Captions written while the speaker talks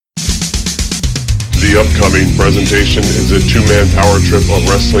The upcoming presentation is a two-man power trip of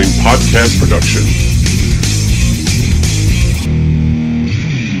wrestling podcast production.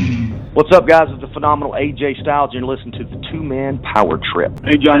 What's up, guys? It's the phenomenal AJ Styles, and you're listening to the two-man power trip.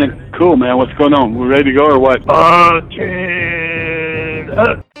 Hey, Johnny. Cool, man. What's going on? We ready to go or what?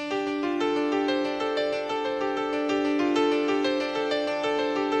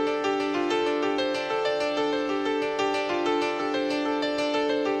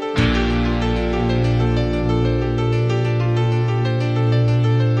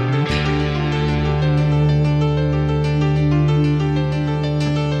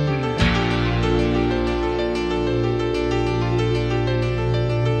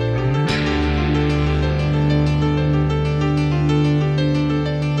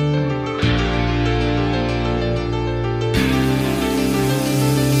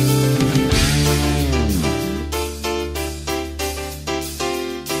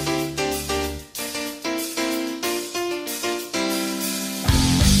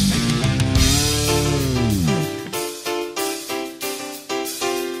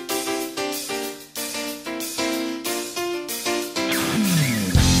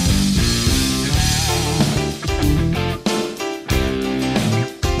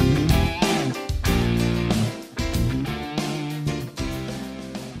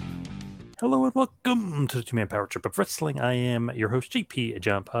 Hello and welcome to the Two-Man Power Trip of Wrestling. I am your host, JP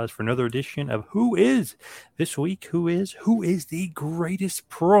John Paz, for another edition of Who Is This Week. Who is the greatest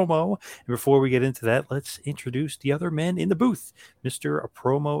promo? And before we get into that, let's introduce the other men in the booth. Mr.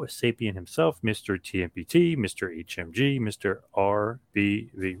 Promo Sapien himself, Mr. TMPT, Mr. HMG, Mr.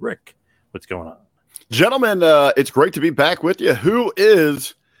 RBV. Rick, what's going on? Gentlemen, it's great to be back with you. Who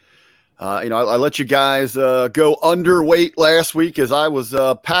is... I let you guys go underweight last week as I was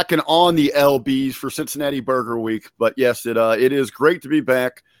packing on the LBs for Cincinnati Burger Week. But yes, it is great to be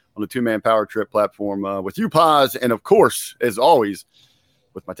back on the two-man power trip platform with you, Paz, and of course, as always,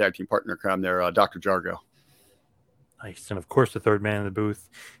 with my tag team partner crime there, Dr. Jargo. Nice. And of course, the third man in the booth,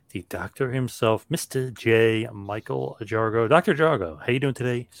 the doctor himself, Mr. J. Michael Jargo. Dr. Jargo, how you doing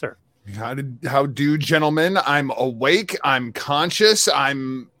today, sir? How do, gentlemen? I'm awake. I'm conscious.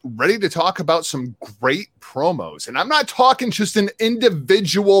 I'm ready to talk about some great promos. And I'm not talking just an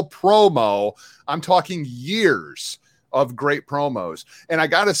individual promo. I'm talking years of great promos. And I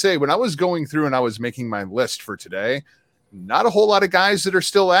got to say, when I was going through and I was making my list for today, not a whole lot of guys that are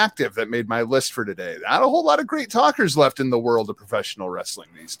still active that made my list for today. Not a whole lot of great talkers left in the world of professional wrestling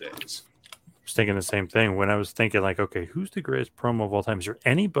these days. Thinking the same thing when I was thinking like, okay, who's the greatest promo of all time? Is there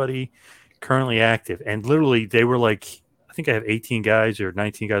anybody currently active? And literally they were like, I think I have 18 guys or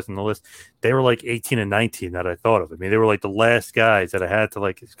 19 guys on the list. They were like 18 and 19 that I thought of. I mean, they were like the last guys that I had to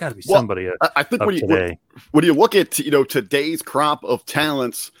like, it's got to be somebody. I think when you look at, today's crop of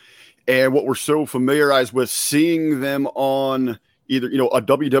talents and what we're so familiarized with, seeing them on either, a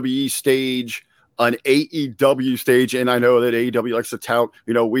WWE stage, an AEW stage, and I know that AEW likes to tout,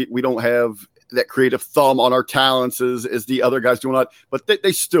 we don't have that creative thumb on our talents as the other guys do not, but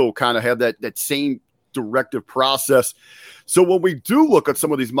they still kind of have that same directive process. So when we do look at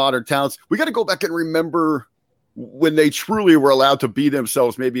some of these modern talents, we got to go back and remember when they truly were allowed to be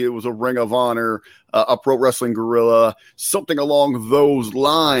themselves. Maybe it was a Ring of Honor, a Pro Wrestling Guerrilla, something along those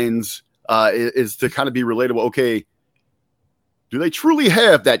lines is to kind of be relatable. Okay, do they truly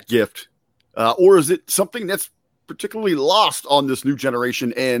have that gift? Or is it something that's particularly lost on this new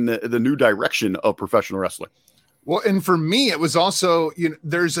generation and the new direction of professional wrestling? Well, and for me, it was also,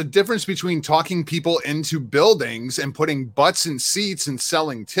 there's a difference between talking people into buildings and putting butts in seats and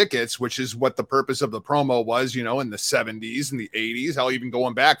selling tickets, which is what the purpose of the promo was, in the 70s and the 80s, hell, even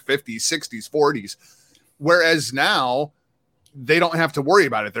going back 50s, 60s, 40s. Whereas now they don't have to worry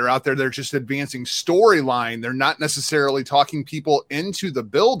about it. They're out there. They're just advancing storyline. They're not necessarily talking people into the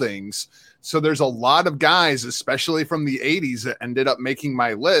buildings. So there's a lot of guys, especially from the 80s, that ended up making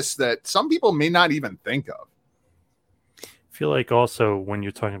my list that some people may not even think of. I feel like also when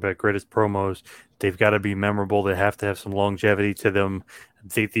you're talking about greatest promos, they've got to be memorable. They have to have some longevity to them. I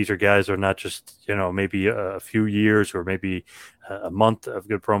think these are guys that are not just, maybe a few years or maybe a month of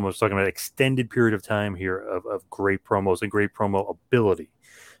good promos. Talking about extended period of time here of great promos and great promo ability.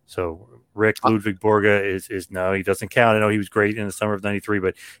 So Rick Ludwig Borga is no, he doesn't count. I know he was great in the summer of '93,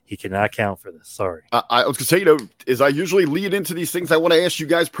 but he cannot count for this. Sorry. I was going to say, as I usually lead into these things, I want to ask you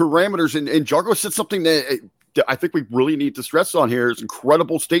guys parameters. And Jargo said something that I think we really need to stress on here. It's an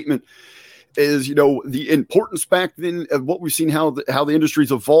incredible statement. Is the importance back then of what we've seen, how the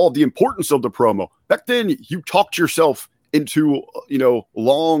industry's evolved, the importance of the promo. Back then, you talked yourself into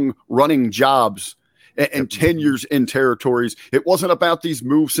long running jobs and tenures in territories. It wasn't about these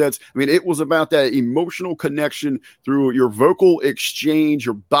movesets. I mean, it was about that emotional connection through your vocal exchange,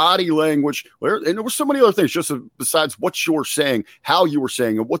 your body language, and there were so many other things just besides what you were saying, how you were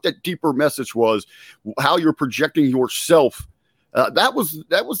saying, and what that deeper message was, how you're projecting yourself. That was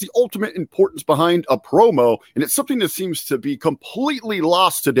the ultimate importance behind a promo, and it's something that seems to be completely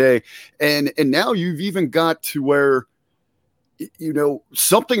lost today. And now you've even got to where, you know,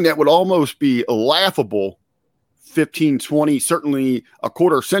 something that would almost be laughable 15, 20, certainly a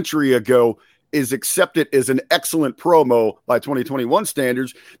quarter century ago is accepted as an excellent promo by 2021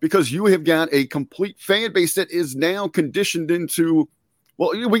 standards, because you have got a complete fan base that is now conditioned into,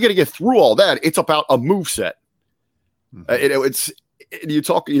 well, we got to get through all that. It's about a moveset. It's you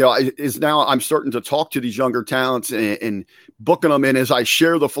talk, you know, is now I'm starting to talk to these younger talents and booking them in as I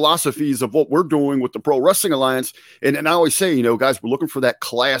share the philosophies of what we're doing with the Pro Wrestling Alliance. And I always say, you know, guys, we're looking for that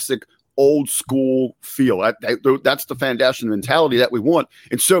classic old school feel. That's the foundation mentality that we want.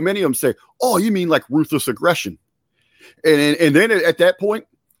 And so many of them say, oh, you mean like ruthless aggression? And then at that point,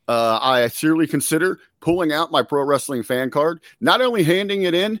 I seriously consider pulling out my pro wrestling fan card, not only handing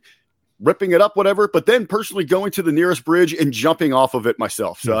it in, ripping it up, whatever, but then personally going to the nearest bridge and jumping off of it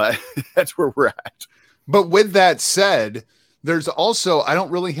myself. So that's where we're at. But with that said, there's also, I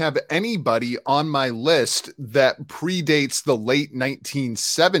don't really have anybody on my list that predates the late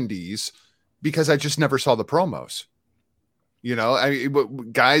 1970s because I just never saw the promos. You know,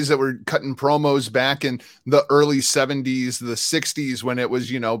 guys that were cutting promos back in the early 70s, the 60s, when it was,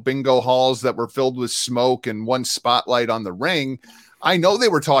 you know, bingo halls that were filled with smoke and one spotlight on the ring. I know they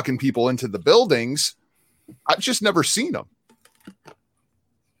were talking people into the buildings. I've just never seen them.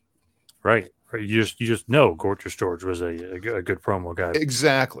 Right. You just know Gorgeous George was a good promo guy.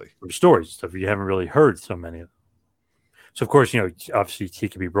 Exactly. From stories and stuff. You haven't really heard so many of them. So, of course, you know, obviously he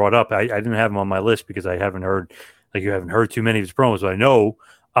could be brought up. I didn't have him on my list because I haven't heard, like you haven't heard too many of his promos. But I know,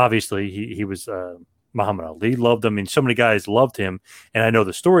 obviously, he was Muhammad Ali loved him. I mean, so many guys loved him. And I know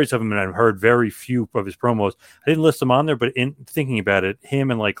the stories of him, and I've heard very few of his promos. I didn't list them on there, but in thinking about it,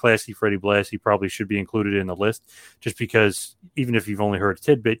 him and like Classy Freddie Blassie probably should be included in the list, just because even if you've only heard a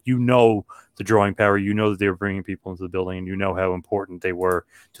tidbit, you know the drawing power, you know that they were bringing people into the building, and you know how important they were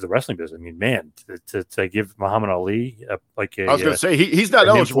to the wrestling business. I mean, man, to give Muhammad Ali I was going to say he's not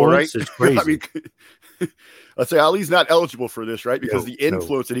eligible, right? It's crazy. I mean, I'd say Ali's not eligible for this, right? Because the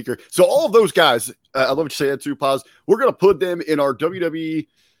influence that he could. So all of those guys, I love what you say that too, Paz. We're going to put them in our WWE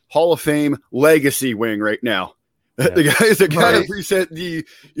Hall of Fame legacy wing right now. Yeah. The guys that kind of reset the,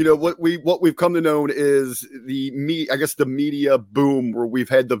 you know, what we've come to know is the media boom where we've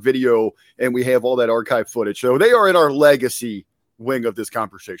had the video and we have all that archive footage. So they are in our legacy wing of this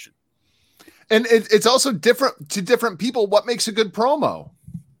conversation. And it's also different to different people. What makes a good promo?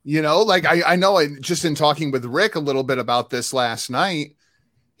 You know, like I know just in talking with Rick a little bit about this last night,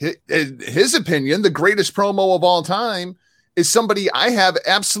 his opinion, the greatest promo of all time is somebody I have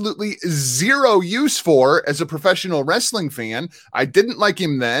absolutely zero use for as a professional wrestling fan. I didn't like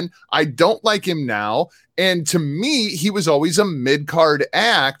him then. I don't like him now. And to me, he was always a mid-card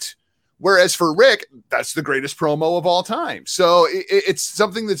act. Whereas for Rick, that's the greatest promo of all time. So it's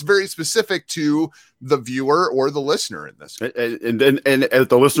something that's very specific to the viewer or the listener in this. And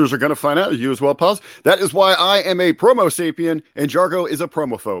the listeners are going to find out, you as well, Paz. That is why I am a promo sapien and Jargo is a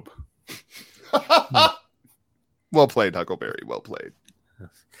promophobe. Well played, Huckleberry. Well played.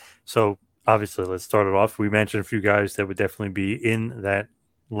 So obviously, let's start it off. We mentioned a few guys that would definitely be in that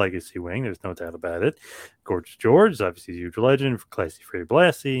legacy wing. There's no doubt about it. Gorgeous George, obviously a huge legend. Classy Freddie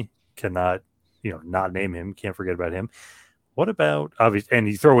Blassie, cannot, not name him. Can't forget about him. What about obviously? And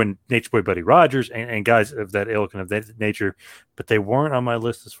you throw in Nature Boy Buddy Rogers and guys of that ilk and of that nature, but they weren't on my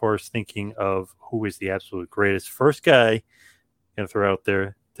list as far as thinking of who is the absolute greatest. First guy gonna throw out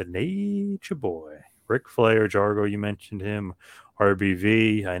there, the Nature Boy. Ric Flair, Jargo, you mentioned him.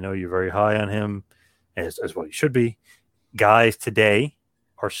 RBV, I know you're very high on him, as well you should be. Guys today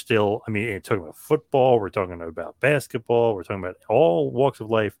are still, you're talking about football, we're talking about basketball, we're talking about all walks of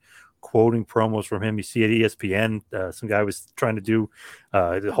life, quoting promos from him. You see at ESPN, some guy was trying to do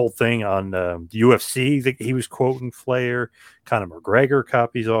the whole thing on the UFC that he was quoting Flair. Conor McGregor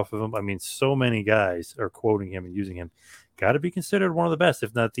copies off of him. So many guys are quoting him and using him. Got to be considered one of the best,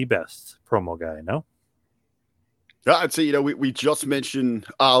 if not the best promo guy, no? I'd say, we just mentioned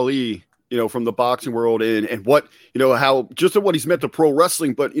Ali from the boxing world and what, how just what he's meant to pro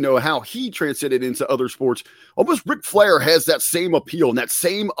wrestling, but, how he transcended into other sports. Almost Ric Flair has that same appeal and that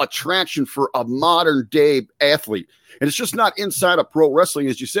same attraction for a modern day athlete. And it's just not inside of pro wrestling,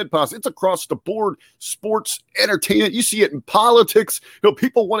 as you said, Pops. It's across the board, sports, entertainment. You see it in politics.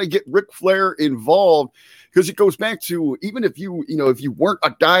 People want to get Ric Flair involved because it goes back to, even if you weren't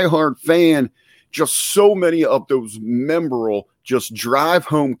a diehard fan, just so many of those memorable just drive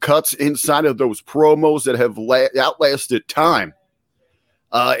home cuts inside of those promos that have outlasted time.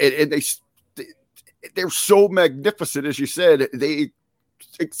 And they're so magnificent, as you said, they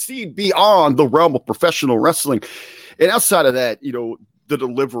exceed beyond the realm of professional wrestling. And outside of that, the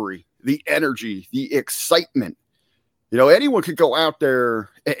delivery, the energy, the excitement. Anyone could go out there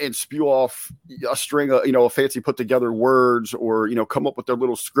and spew off a string of, a fancy put together words or, come up with their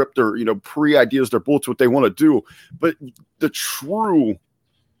little script or, pre-ideas, their bullets, what they want to do. But the true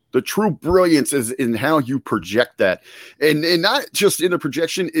brilliance is in how you project that. And not just in the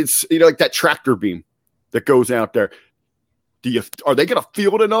projection, it's, like that tractor beam that goes out there. Are they going to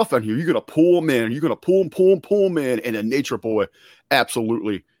feel it enough? And are you going to pull them in? Are you going to pull them in? And a Nature Boy,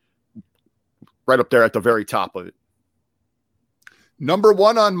 absolutely right up there at the very top of it. Number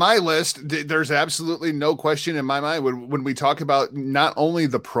one on my list, there's absolutely no question in my mind when we talk about not only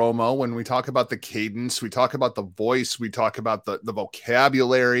the promo, when we talk about the cadence, we talk about the voice, we talk about the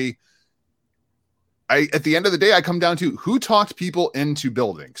vocabulary. At the end of the day, I come down to who talked people into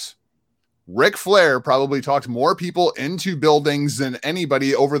buildings. Ric Flair probably talked more people into buildings than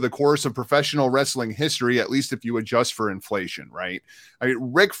anybody over the course of professional wrestling history, at least if you adjust for inflation, right? I mean,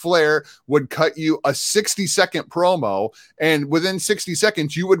 Ric Flair would cut you a 60-second promo, and within 60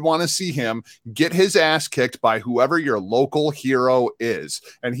 seconds, you would want to see him get his ass kicked by whoever your local hero is.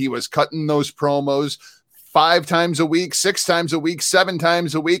 And he was cutting those promos 5 times a week, 6 times a week, 7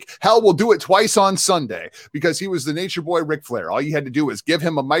 times a week. Hell, we'll do it twice on Sunday because he was the Nature Boy Ric Flair. All you had to do was give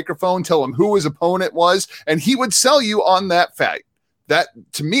him a microphone, tell him who his opponent was, and he would sell you on that fight. That,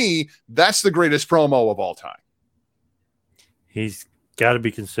 to me, that's the greatest promo of all time. He's got to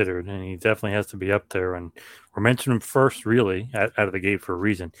be considered, and he definitely has to be up there. And we're mentioning him first, really, out of the gate for a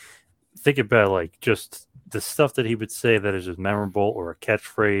reason. Think about, just the stuff that he would say that is just memorable, or a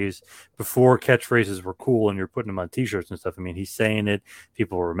catchphrase before catchphrases were cool and you're putting them on t-shirts and stuff. I mean, he's saying it,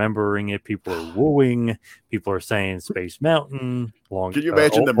 people are remembering it, people are wooing, people are saying Space Mountain. Can you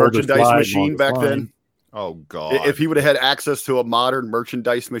imagine the merchandise machine back then? Oh God. If he would have had access to a modern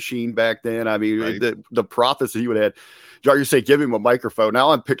merchandise machine back then, I mean, right. the profits that he would have had. You say, give him a microphone.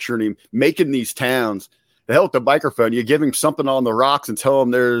 Now I'm picturing him making these towns. The hell with the microphone. You give him something on the rocks and tell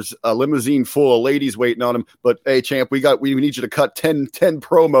him there's a limousine full of ladies waiting on him. But hey, champ, we need you to cut 10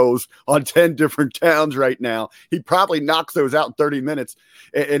 promos on 10 different towns right now. He probably knocks those out in 30 minutes,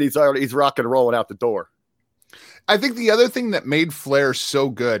 and he's rocking and rolling out the door. I think the other thing that made Flair so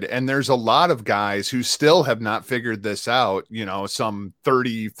good, and there's a lot of guys who still have not figured this out, some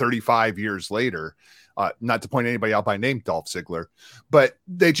 30, 35 years later. Not to point anybody out by name, Dolph Ziggler, but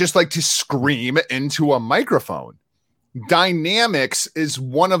they just like to scream into a microphone. Dynamics is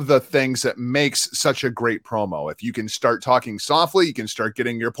one of the things that makes such a great promo. If you can start talking softly, you can start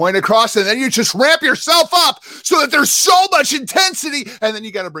getting your point across, and then you just ramp yourself up so that there's so much intensity, and then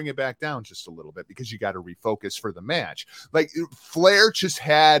you got to bring it back down just a little bit because you got to refocus for the match. Like Flair just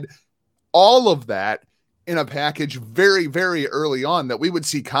had all of that in a package very, very early on that we would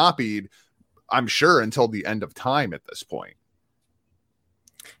see copied, I'm sure, until the end of time at this point.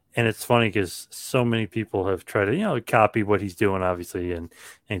 And it's funny because so many people have tried to, copy what he's doing, obviously, and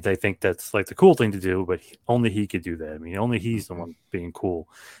they think that's like the cool thing to do, but only he could do that. I mean, only he's the one being cool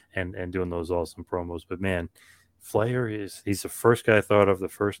and doing those awesome promos. But man, Flair he's the first guy I thought of, the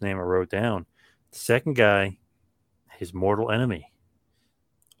first name I wrote down. The second guy, his mortal enemy,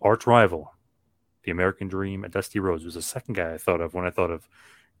 arch rival, the American Dream, Dusty Rhodes was the second guy I thought of when I thought of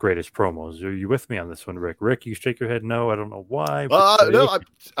greatest promos. Are you with me on this one, Rick? Rick, you shake your head no. I don't know why. No,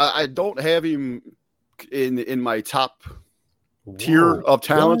 I don't have him in my top tier of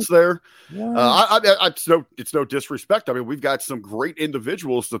talents there. It's no disrespect. I mean, we've got some great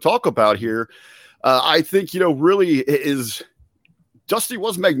individuals to talk about here. I think, really Dusty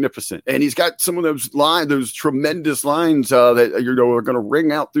was magnificent, and he's got some of those tremendous lines that are going to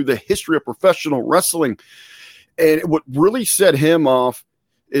ring out through the history of professional wrestling. And what really set him off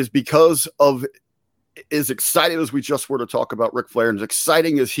is because of as excited as we just were to talk about Ric Flair, and as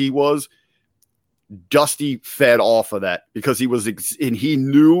exciting as he was, Dusty fed off of that because he was and he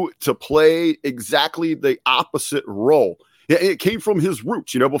knew to play exactly the opposite role. It came from his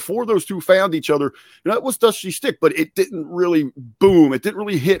roots, before those two found each other. It was Dusty Stick, but it didn't really boom. It didn't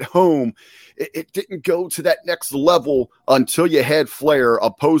really hit home. It didn't go to that next level until you had Flair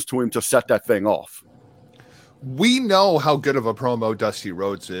opposed to him to set that thing off. We know how good of a promo Dusty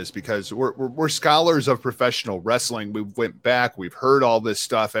Rhodes is because we're scholars of professional wrestling. We went back, we've heard all this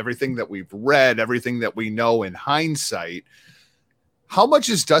stuff, everything that we've read, everything that we know in hindsight. How much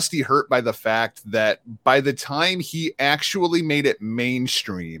is Dusty hurt by the fact that by the time he actually made it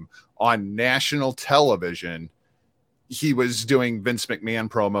mainstream on national television, he was doing Vince McMahon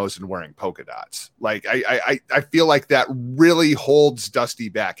promos and wearing polka dots? Like, I feel like that really holds Dusty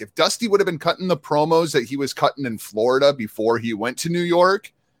back. If Dusty would have been cutting the promos that he was cutting in Florida before he went to New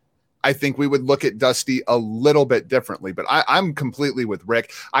York, I think we would look at Dusty a little bit differently. But I'm completely with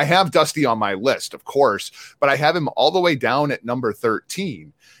Rick. I have Dusty on my list, of course, but I have him all the way down at number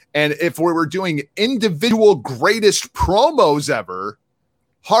 13. And if we were doing individual greatest promos ever,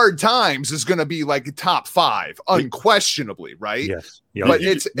 Hard Times is going to be like top 5, unquestionably, right? Yes. Yep. But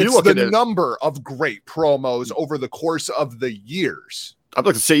it's the number of great promos over the course of the years. I'd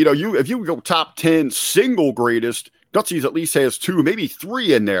like to say, if you go top 10 single greatest, Dusty's at least has 2, maybe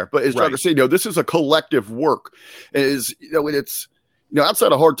 3 in there. But as Jogger said, this is a collective work. It's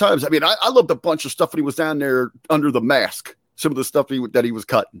outside of Hard Times. I mean, I loved a bunch of stuff when he was down there under the mask. Some of the stuff that he was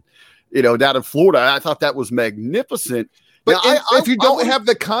cutting, down in Florida. I thought that was magnificent. But if you don't have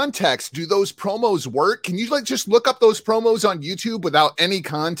the context, do those promos work? Can you just look up those promos on YouTube without any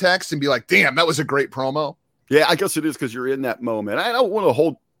context and be like, damn, that was a great promo? Yeah, I guess it is because you're in that moment. I don't want to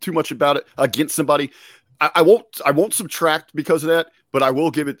hold too much about it against somebody. I won't subtract because of that, but I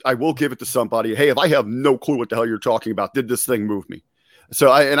will give it to somebody. Hey, if I have no clue what the hell you're talking about, did this thing move me? So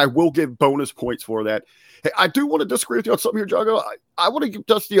I will give bonus points for that. Hey, I do want to disagree with you on something here, Jago. I want to give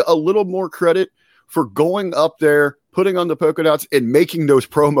Dusty a little more credit for going up there, putting on the polka dots, and making those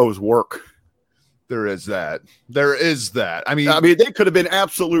promos work. There is that. I mean, they could have been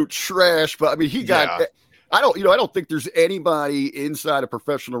absolute trash, but he got. Yeah. I don't think there's anybody inside of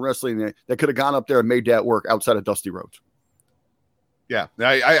professional wrestling that could have gone up there and made that work outside of Dusty Rhodes. Yeah,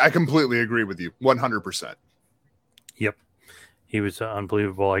 I completely agree with you, 100%. Yep, he was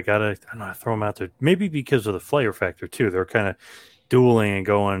unbelievable. I don't know, throw him out there. Maybe because of the Flair factor too. They're kind of dueling and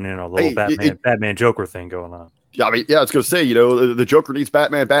going, a little Batman Joker thing going on. Yeah, I was going to say, the Joker needs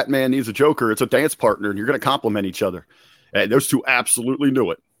Batman, Batman needs a Joker. It's a dance partner, and you're going to complement each other. And those two absolutely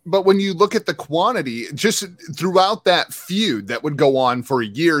knew it. But when you look at the quantity, just throughout that feud that would go on for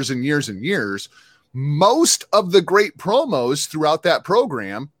years and years and years, most of the great promos throughout that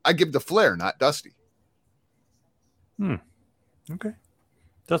program, I give to Flair, not Dusty. Okay.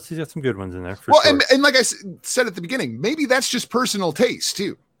 Dusty's got some good ones in there. Sure. and like I said at the beginning, maybe that's just personal taste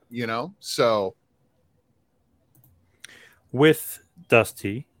too, so. With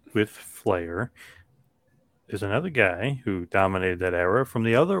Dusty, with Flair, is another guy who dominated that era from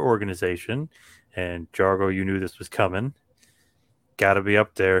the other organization. And Jargo, you knew this was coming. Got to be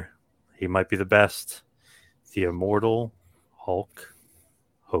up there. He might be the best. The immortal Hulk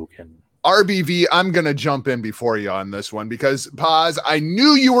Hogan. RBV, I'm going to jump in before you on this one because, Paz, I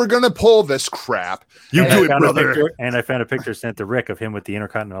knew you were going to pull this crap. You do it, brother. And I found a picture sent to Rick of him with the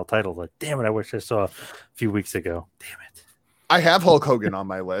Intercontinental title. Like, damn it, I wish I saw a few weeks ago. Damn it. I have Hulk Hogan on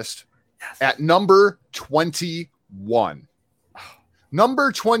my list at number 21.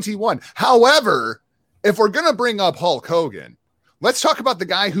 Number 21. However, if we're going to bring up Hulk Hogan, let's talk about the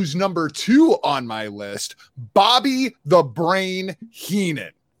guy who's number 2 on my list, Bobby the Brain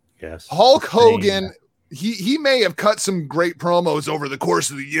Heenan. Yes. Hulk Hogan, he may have cut some great promos over the course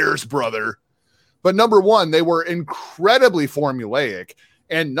of the years, brother. But number 1, they were incredibly formulaic.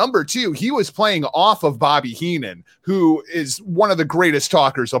 And number 2, he was playing off of Bobby Heenan, who is one of the greatest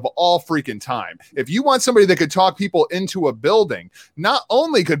talkers of all freaking time. If you want somebody that could talk people into a building, not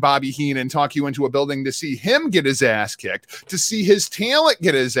only could Bobby Heenan talk you into a building to see him get his ass kicked, to see his talent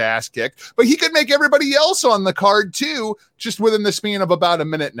get his ass kicked, but he could make everybody else on the card too, just within the span of about a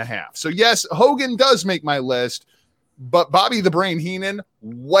minute and a half. So yes, Hogan does make my list, but Bobby the Brain Heenan,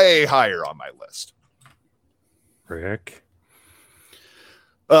 way higher on my list. Rick?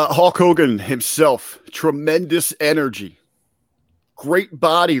 Hulk Hogan himself, tremendous energy, great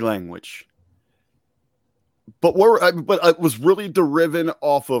body language, but it was really driven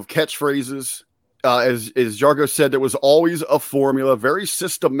off of catchphrases. As Jargo said, there was always a formula, very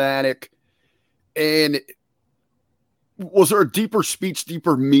systematic, and was there a deeper speech,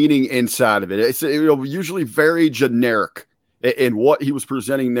 deeper meaning inside of it? It's usually very generic and what he was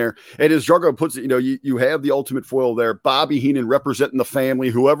presenting there. And as Jargo puts it, you have the ultimate foil there, Bobby Heenan representing the family,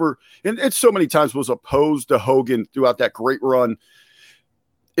 whoever, and it so many times was opposed to Hogan throughout that great run.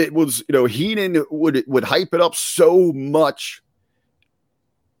 It was, Heenan would hype it up so much.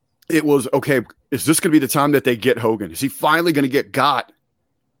 It was, okay, is this going to be the time that they get Hogan? Is he finally going to get got?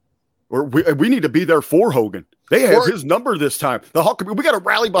 Or we need to be there for Hogan. They have his number this time. The Hulkamania, we got to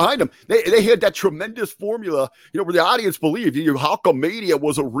rally behind him. They had that tremendous formula, where the audience believed Hulkamania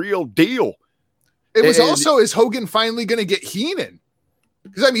was a real deal. It was also, is Hogan finally going to get Heenan?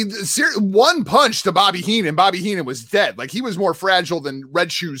 Because, I mean, one punch to Bobby Heenan was dead. Like, he was more fragile than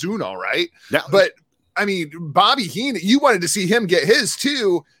Red Shoes Uno, right? Now, but, I mean, Bobby Heenan, you wanted to see him get his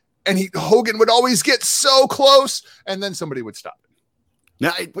too, and Hogan would always get so close, and then somebody would stop it.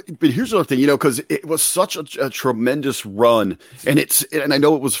 Now, but here's another thing, because it was such a tremendous run, and I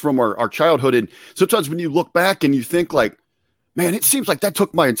know it was from our childhood, and sometimes when you look back and you think like, man, it seems like that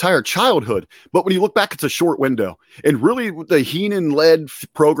took my entire childhood. But when you look back, it's a short window, and really the Heenan-led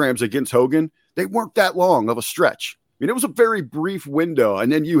programs against Hogan, they weren't that long of a stretch. I mean, it was a very brief window,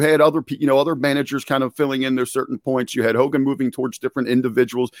 and then you had other managers kind of filling in their certain points. You had Hogan moving towards different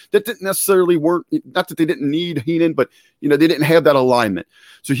individuals that didn't necessarily not that they didn't need Heenan, but they didn't have that alignment.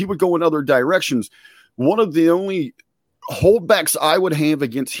 So he would go in other directions. One of the only holdbacks I would have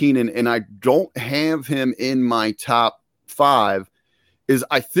against Heenan, and I don't have him in my top 5, is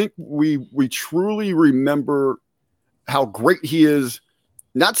I think we truly remember how great he is.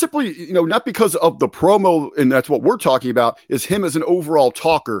 Not simply, not because of the promo, and that's what we're talking about, is him as an overall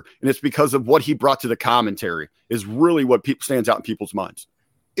talker, and it's because of what he brought to the commentary is really what stands out in people's minds.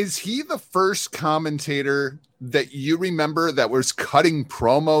 Is he the first commentator that you remember that was cutting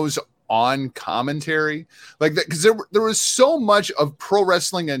promos on commentary like that? Because there was so much of pro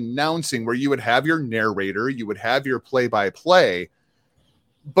wrestling announcing where you would have your narrator, you would have your play-by-play.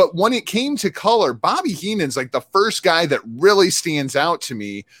 But when it came to color, Bobby Heenan's like the first guy that really stands out to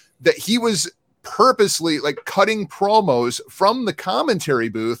me, that he was purposely like cutting promos from the commentary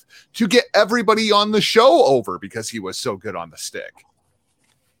booth to get everybody on the show over because he was so good on the stick.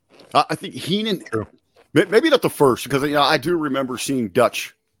 I think Heenan, maybe not the first, because I do remember seeing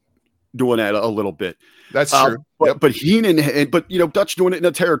Dutch doing that a little bit. That's true. But Heenan, Dutch doing it in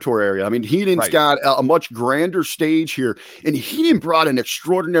the territory area. I mean, Heenan's got a much grander stage here, and Heenan brought an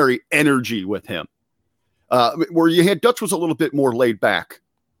extraordinary energy with him, where you had Dutch was a little bit more laid back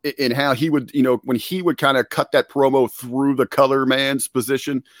in how he would, when he would kind of cut that promo through the color man's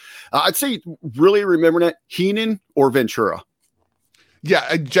position. I'd say really remember that Heenan or Ventura.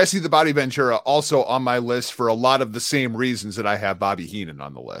 Yeah, Jesse the Body Ventura also on my list for a lot of the same reasons that I have Bobby Heenan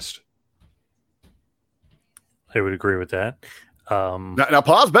on the list. I would agree with that. Now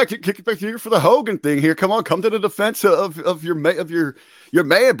pause back. Kick it back here for the Hogan thing here. Come on, come to the defense of your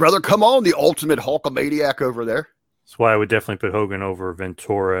man, brother. Come on, the ultimate Hulkamaniac over there. That's why I would definitely put Hogan over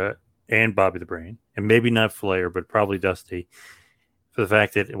Ventura and Bobby the Brain, and maybe not Flair, but probably Dusty, for the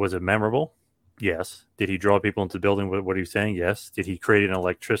fact that it was memorable. Yes. Did he draw people into the building with what he was saying? Yes. Did he create an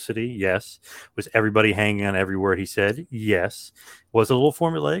electricity? Yes. Was everybody hanging on every word he said? Yes. Was it a little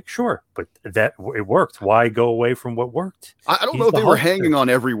formulaic? Sure. But it worked. Why go away from what worked? I don't know if they were hanging on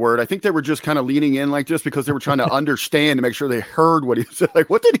every word. I think they were just kind of leaning in like this because they were trying to understand to make sure they heard what he said. Like,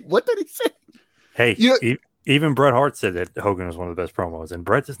 what did he say? Hey, even Bret Hart said that Hogan was one of the best promos, and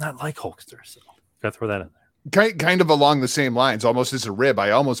Bret does not like Hulkster. So got to throw that in there. Kind of along the same lines, almost as a rib. I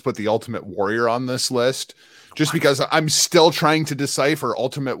almost put the Ultimate Warrior on this list just because I'm still trying to decipher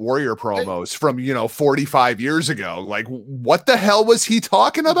Ultimate Warrior promos from, 45 years ago. Like, what the hell was he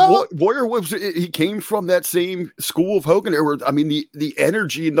talking about? Warrior he came from that same school of Hogan. The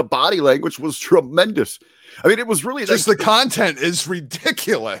energy and the body language was tremendous. I mean, it was really just the content is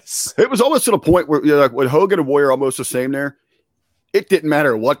ridiculous. It was almost to the point where when Hogan and Warrior almost the same there. It didn't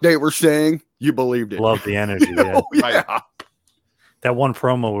matter what they were saying. You believed it. Love the energy. Yeah. Yeah. That one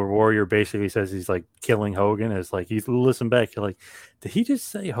promo where Warrior basically says he's like killing Hogan is like, you listen back. You're like, did he just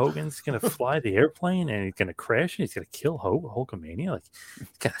say Hogan's going to fly the airplane and he's going to crash and he's going to kill Hulkamania? Like,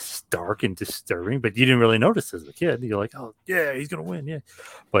 it's kind of stark and disturbing, but you didn't really notice as a kid. You're like, oh yeah, he's going to win. Yeah.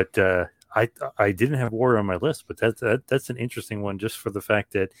 But, I didn't have Warrior on my list, but that's an interesting one just for the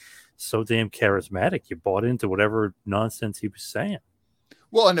fact that so damn charismatic. You bought into whatever nonsense he was saying.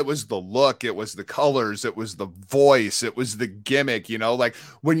 Well, and it was the look, it was the colors, it was the voice, it was the gimmick, like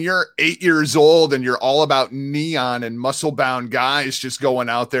when you're 8 years old and you're all about neon and muscle bound guys just going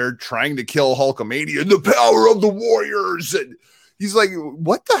out there trying to kill Hulkamania, the power of the Warriors. And he's like,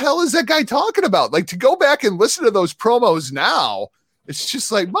 what the hell is that guy talking about? Like, to go back and listen to those promos now, It's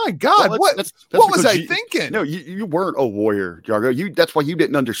just like, my God, Well, what was I thinking? No, you weren't a warrior, Jargo. That's why you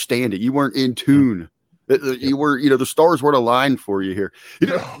didn't understand it. You weren't in tune. You were, the stars weren't aligned for you here.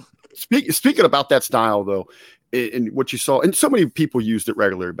 Speaking about that style, though, and what you saw, and so many people used it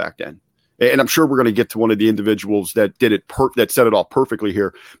regularly back then. And I'm sure we're going to get to one of the individuals that did it, that set it off perfectly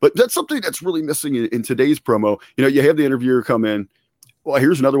here. But that's something that's really missing in today's promo. You have the interviewer come in. Well,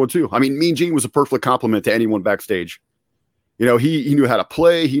 here's another one, too. I mean, Mean Gene was a perfect compliment to anyone backstage. He knew how to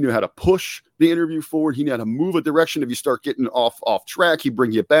play. He knew how to push the interview forward. He knew how to move a direction. If you start getting off track, he'd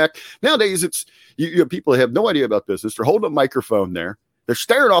bring you back. Nowadays, it's you have people that have no idea about business. They're holding a microphone there. They're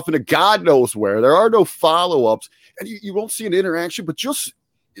staring off into God knows where. There are no follow-ups. And you won't see an interaction, but just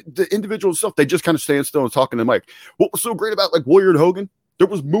the individual stuff, they just kind of stand still and talking to the mic. What was so great about like Warrior and Hogan? There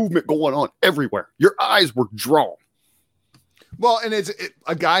was movement going on everywhere. Your eyes were drawn. Well, and it's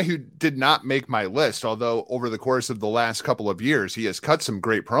a guy who did not make my list, although over the course of the last couple of years, he has cut some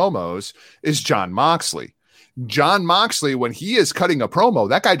great promos, is Jon Moxley. Jon Moxley, when he is cutting a promo,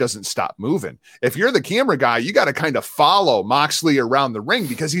 that guy doesn't stop moving. If you're the camera guy, you got to kind of follow Moxley around the ring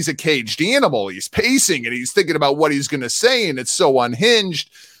because he's a caged animal. He's pacing and he's thinking about what he's going to say, and it's so unhinged.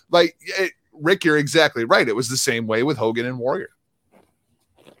 Rick, you're exactly right. It was the same way with Hogan and Warrior.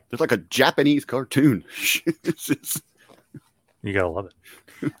 It's like a Japanese cartoon. You gotta love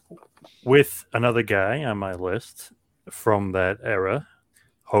it. With another guy on my list from that era,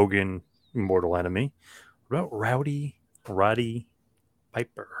 Hogan, Mortal Enemy. What about Roddy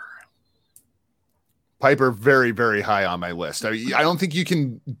Piper? Piper, very, very high on my list. I don't think you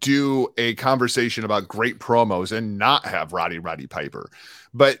can do a conversation about great promos and not have Roddy Piper.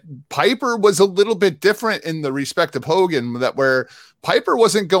 But Piper was a little bit different in the respect of Hogan, that where Piper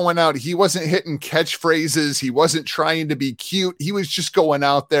wasn't going out, he wasn't hitting catchphrases, he wasn't trying to be cute, he was just going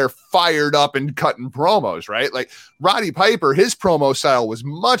out there fired up and cutting promos, right? Like Roddy Piper, his promo style was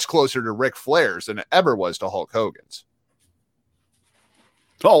much closer to Ric Flair's than it ever was to Hulk Hogan's.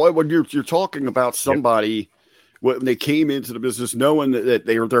 Oh, when you're talking about somebody when they came into the business knowing that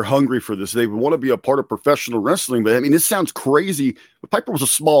they're hungry for this, they want to be a part of professional wrestling. But I mean, this sounds crazy. But Piper was a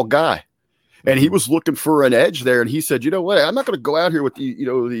small guy, and he was looking for an edge there. And he said, "You know what? I'm not going to go out here with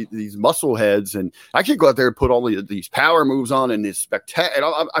these muscle heads, and I can't go out there and put all these power moves on and this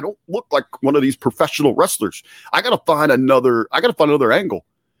spectacular. I don't look like one of these professional wrestlers. I got to find another angle."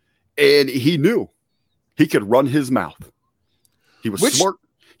 And he knew he could run his mouth. He was smart.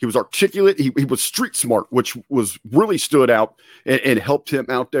 He was articulate. He was street smart, which was really stood out and helped him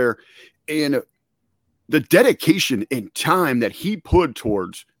out there. And the dedication and time that he put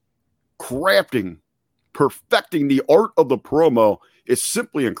towards crafting, perfecting the art of the promo is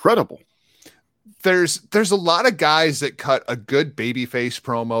simply incredible. There's a lot of guys that cut a good babyface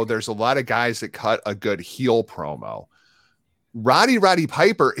promo. There's a lot of guys that cut a good heel promo. Roddy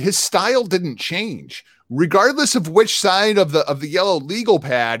Piper, his style didn't change. Regardless of which side of the yellow legal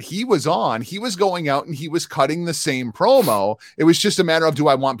pad he was on, he was going out and he was cutting the same promo. It was just a matter of, do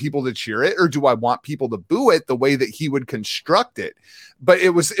I want people to cheer it or do I want people to boo it the way that he would construct it? But it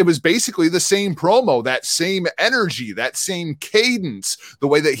was basically the same promo, that same energy, that same cadence, the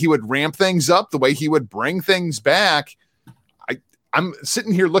way that he would ramp things up, the way he would bring things back. I'm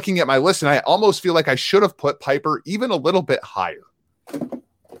sitting here looking at my list and I almost feel like I should have put Piper even a little bit higher.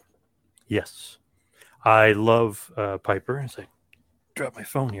 Yes. I love Piper. As I dropped my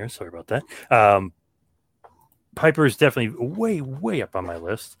phone here, sorry about that. Piper is definitely way, way up on my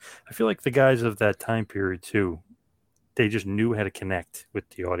list. I feel like the guys of that time period too, they just knew how to connect with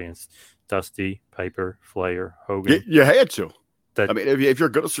the audience. Dusty, Piper, Flair, Hogan. You had to. I mean, if you're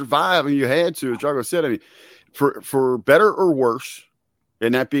going to survive, and you had to, as Jargo said, I mean, for better or worse,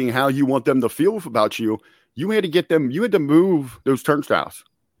 and that being how you want them to feel about you, you had to get them, you had to move those turnstiles.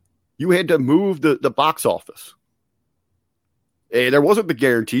 You had to move the box office. And there wasn't the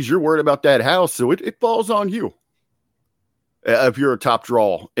guarantees. You're worried about that house, so it falls on you if you're a top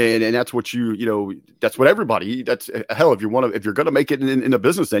draw. And that's what that's what everybody. That's hell. If you're going to make it in the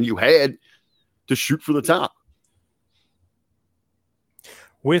business, then you had to shoot for the top.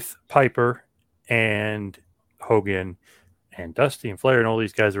 With Piper and Hogan and Dusty and Flair and all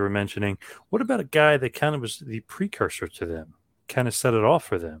these guys that we're mentioning, what about a guy that kind of was the precursor to them? Kind of set it off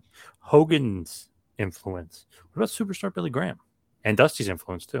for them. Hogan's influence. What about Superstar Billy Graham? And Dusty's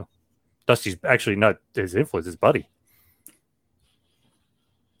influence too. Dusty's actually not his influence, his buddy.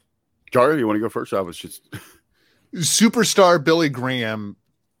 Jargo, you want to go first? I was just Superstar Billy Graham.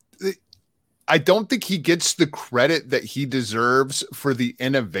 I don't think he gets the credit that he deserves for the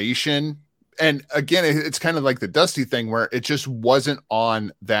innovation. And again, it's kind of like the Dusty thing where it just wasn't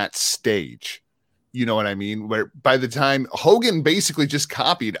on that stage. You know what I mean? Where by the time Hogan basically just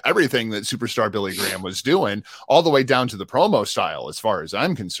copied everything that Superstar Billy Graham was doing, all the way down to the promo style, as far as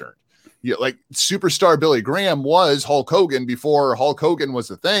I'm concerned. Yeah, like Superstar Billy Graham was Hulk Hogan before Hulk Hogan was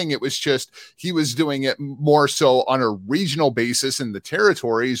a thing. It was just he was doing it more so on a regional basis in the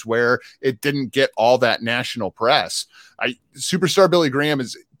territories where it didn't get all that national press. Superstar Billy Graham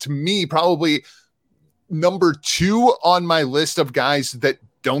is, to me, probably number 2 on my list of guys that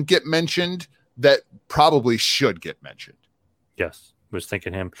don't get mentioned that probably should get mentioned. Yes, was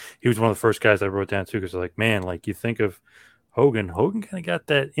thinking him. He was one of the first guys I wrote down too, because like, man, like you think of Hogan kind of got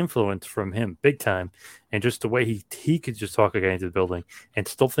that influence from him big time, and just the way he could just talk a guy into the building, and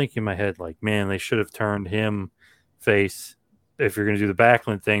still thinking in my head like, man, they should have turned him face. If you're going to do the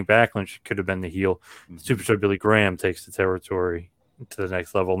Backlund thing, Backlund could have been the heel. Superstar Billy Graham takes the territory to the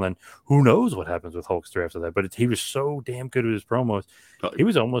next level, and then who knows what happens with Hulkster after that. But he was so damn good with his promos. He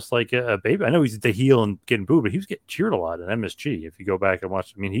was almost like a baby. I know he's the heel and getting booed, but he was getting cheered a lot in MSG. If you go back and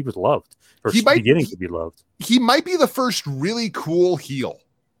watch, I mean, he was loved, or beginning to be loved. He might be the first really cool heel.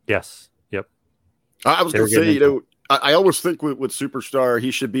 Yes. Yep. I was going to say, I always think with Superstar, he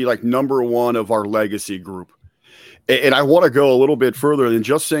should be like number 1 of our legacy group. And I want to go a little bit further than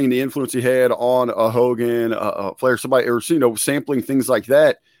just saying the influence he had on a Hogan, Flair, somebody, or sampling things like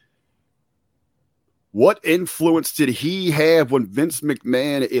that. What influence did he have when Vince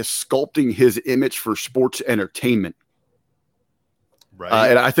McMahon is sculpting his image for sports entertainment? Right,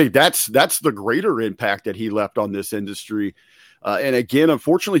 and I think that's the greater impact that he left on this industry. And again,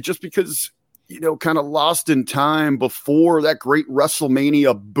 unfortunately, just because kind of lost in time before that great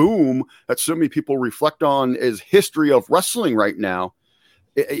WrestleMania boom that so many people reflect on as history of wrestling right now,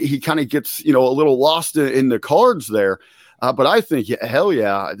 he kind of gets, a little lost in the cards there. But I think, hell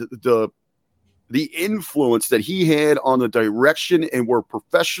yeah, the influence that he had on the direction and where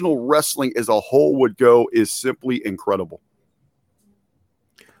professional wrestling as a whole would go is simply incredible.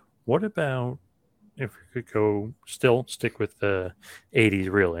 What about, if we could stick with the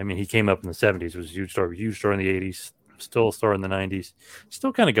 80s, really? I mean, he came up in the 70s, was a huge star in the 80s, still a star in the 90s,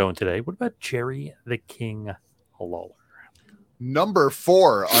 still kind of going today. What about Jerry the King Lawler? Number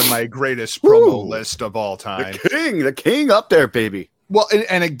 4 on my greatest promo list of all time. The king up there, baby. Well,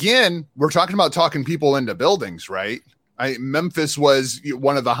 and again, we're talking about talking people into buildings, right? Memphis was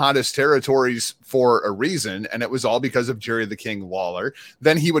one of the hottest territories for a reason, and it was all because of Jerry the King Lawler.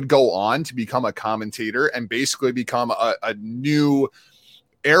 Then he would go on to become a commentator and basically become a new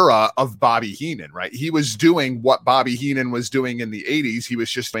era of Bobby Heenan, right? He was doing what Bobby Heenan was doing in the 80s. He was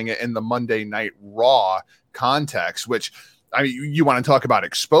just doing it in the Monday Night Raw context, which, I mean, you want to talk about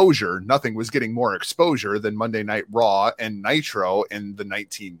exposure. Nothing was getting more exposure than Monday Night Raw and Nitro in the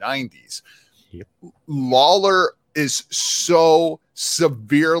 1990s. Yep. Lawler is so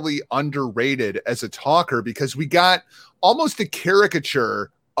severely underrated as a talker because we got almost a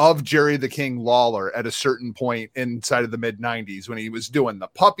caricature of Jerry the King Lawler at a certain point inside of the mid-90s when he was doing the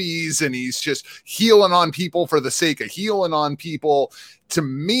puppies and he's just healing on people for the sake of healing on people. To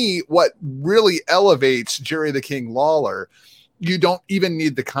me, what really elevates Jerry the King Lawler, you don't even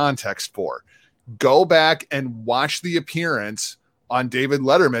need the context for. Go back and watch the appearance on David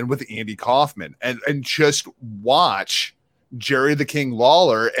Letterman with Andy Kaufman and just watch Jerry the King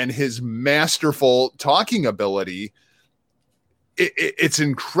Lawler and his masterful talking ability. It's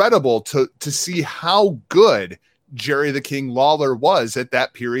incredible to see how good Jerry the King Lawler was at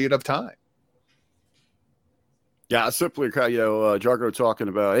that period of time. Yeah, simply, Jargo talking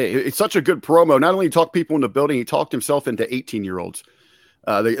about, hey, it's such a good promo. Not only talked people in the building, he talked himself into 18-year-olds.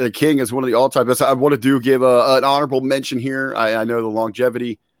 The King is one of the all-time best. I want to give an honorable mention here. I know the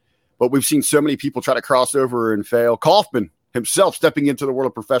longevity, but we've seen so many people try to cross over and fail. Kaufman himself stepping into the world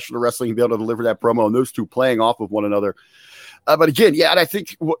of professional wrestling and be able to deliver that promo, and those two playing off of one another. But again, and I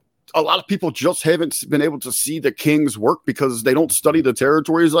think a lot of people just haven't been able to see the King's work because they don't study the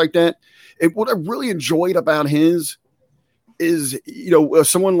territories like that. And what I really enjoyed about his is,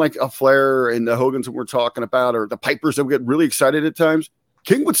 someone like a Flair and the Hogans that we're talking about, or the Pipers that would get really excited at times,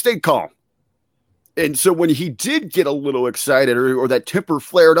 King would stay calm. And so when he did get a little excited or that temper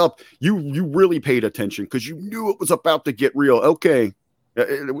flared up, you really paid attention because you knew it was about to get real. Okay.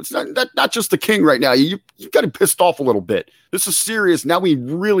 It's not just the King right now. You got him pissed off a little bit. This is serious. Now we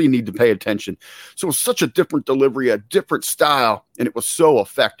really need to pay attention. So it was such a different delivery, a different style, and it was so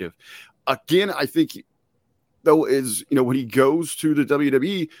effective. Again, I think, though, is, when he goes to the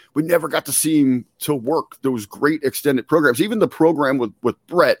WWE, we never got to see him to work those great extended programs. Even the program with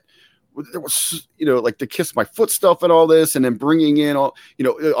Brett there was, like the kiss my foot stuff and all this, and then bringing in all,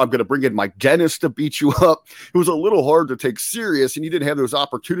 I'm going to bring in my dentist to beat you up. It was a little hard to take serious, and you didn't have those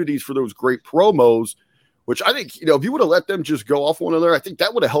opportunities for those great promos, which I think, if you would have let them just go off one another, I think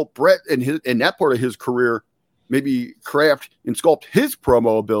that would have helped Brett in that part of his career, maybe craft and sculpt his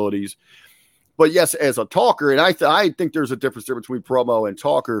promo abilities. But yes, as a talker, and I think there's a difference there between promo and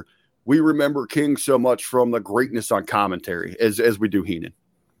talker. We remember King so much from the greatness on commentary as we do Heenan.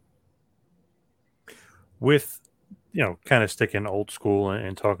 With, kind of sticking old school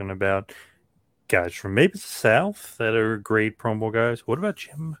and talking about guys from maybe the South that are great promo guys. What about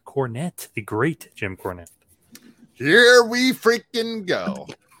Jim Cornette, the great Jim Cornette? Here we freaking go.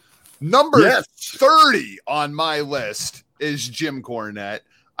 Number 30 on my list is Jim Cornette.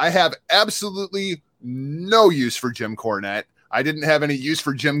 I have absolutely no use for Jim Cornette. I didn't have any use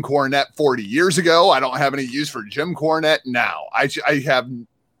for Jim Cornette 40 years ago. I don't have any use for Jim Cornette now. I have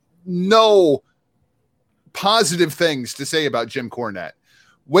no positive things to say about Jim Cornette,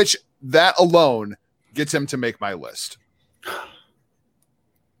 which that alone gets him to make my list.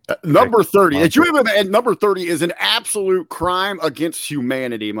 Number 30. And number 30 is an absolute crime against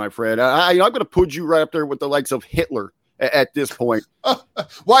humanity, my friend. I'm going to put you right up there with the likes of Hitler at this point.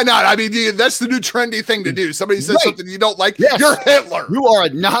 Why not? I mean, that's the new trendy thing to do. Somebody says something you don't like. Yes. You're Hitler. You are a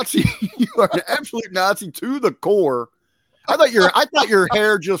Nazi. You are an absolute Nazi to the core. I thought your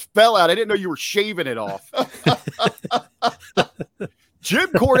hair just fell out. I didn't know you were shaving it off. Jim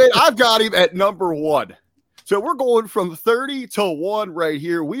Cornette, I've got him at number 1. So we're going from 30 to 1 right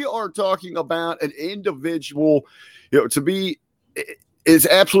here. We are talking about an individual, to be is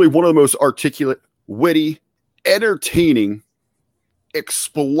absolutely one of the most articulate, witty, entertaining,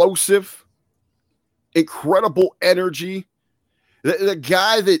 explosive, incredible energy. The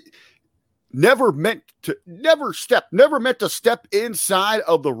guy that never meant to step inside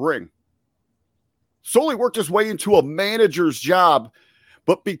of the ring. Solely worked his way into a manager's job,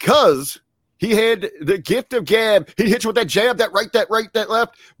 but because he had the gift of gab, he'd hit you with that jab, that right, that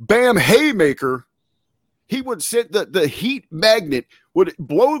left, bam, haymaker. He would send the heat magnet, would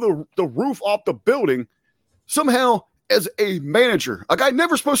blow the roof off the building. Somehow, as a manager, a guy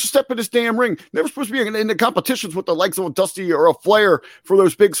never supposed to step in this damn ring, never supposed to be in the competitions with the likes of a Dusty or a Flair for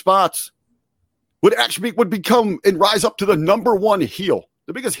those big spots, would become and rise up to the number 1 heel,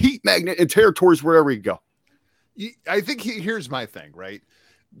 the biggest heat magnet in territories wherever you go. I think here's my thing, right?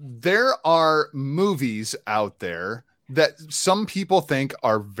 There are movies out there that some people think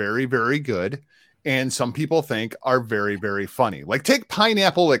are very, very good, and some people think are very, very funny. Like take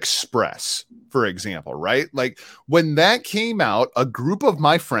Pineapple Express, for example, right? Like when that came out, a group of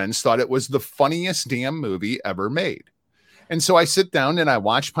my friends thought it was the funniest damn movie ever made. And so I sit down and I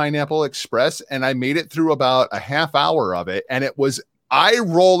watch Pineapple Express, and I made it through about a half hour of it, and it was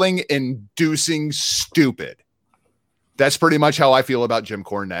eye-rolling, inducing stupid. That's pretty much how I feel about Jim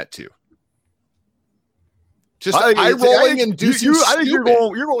Cornette too. Just eye-rolling, inducing stupid. I think you're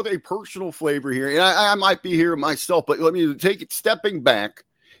going with a personal flavor here, and I might be here myself, but let me take it stepping back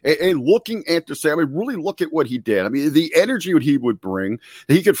and looking at the same. I mean, really look at what he did. I mean, the energy he would bring,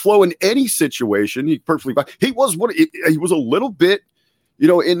 he could flow in any situation. He perfectly fine. He was a little bit,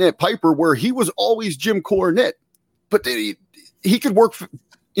 in that Piper where he was always Jim Cornette, but then he could work.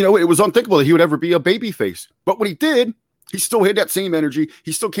 It was unthinkable that he would ever be a babyface. But when he did, he still had that same energy.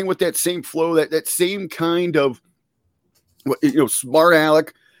 He still came with that same flow, that same kind of, smart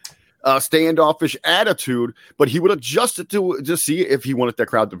aleck, standoffish attitude. But he would adjust it to see if he wanted that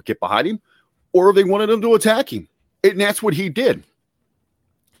crowd to get behind him or if they wanted him to attack him. And that's what he did.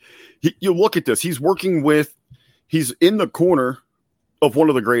 You look at this. He's in the corner of one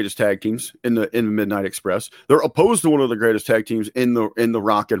of the greatest tag teams in the Midnight Express. They're opposed to one of the greatest tag teams in the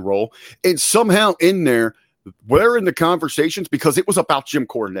Rock and Roll. And somehow in there, we're in the conversations because it was about Jim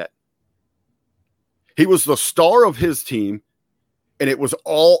Cornette. He was the star of his team, and it was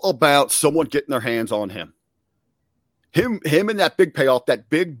all about someone getting their hands on him. Him and that big payoff, that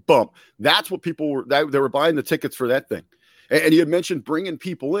big bump. That's what people were. They were buying the tickets for that thing. And you had mentioned bringing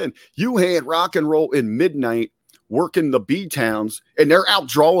people in. You had Rock and Roll in Midnight working the B towns, and they're out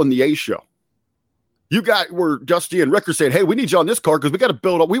drawing the A show. You got where Dusty and Rick are saying, hey, we need you on this card because we got to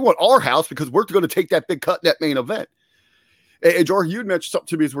build up. We want our house because we're going to take that big cut in that main event. And Jordan, you mentioned something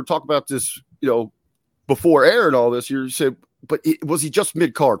to me as we're talking about this, before air and all this. You said, but was he just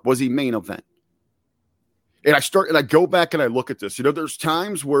mid card? Was he main event? And I go back and I look at this. There's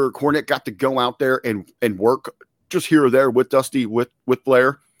times where Cornette got to go out there and work just here or there with Dusty, with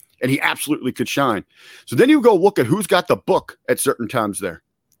Flair, and he absolutely could shine. So then you go look at who's got the book at certain times there.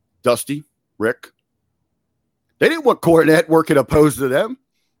 Dusty, Rick. They didn't want Cornette working opposed to them.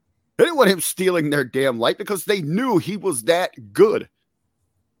 They didn't want him stealing their damn light because they knew he was that good.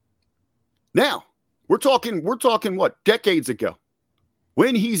 Now, we're talking what, decades ago,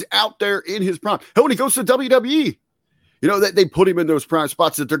 when he's out there in his prime. Hell, when he goes to WWE, that they put him in those prime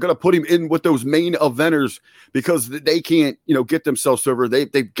spots, that they're going to put him in with those main eventers because they can't, get themselves over.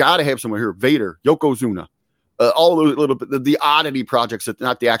 They've got to have someone here. Vader, Yokozuna, all those little bit, the oddity projects, that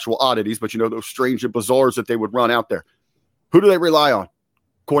not the actual oddities, but those strange and bizarres that they would run out there. Who do they rely on?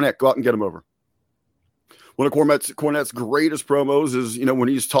 Cornette, go out and get him over. One of Cornette's greatest promos is, when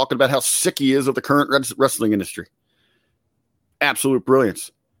he's talking about how sick he is of the current wrestling industry. Absolute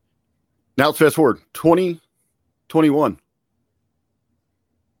brilliance. Now let's fast forward. 2021.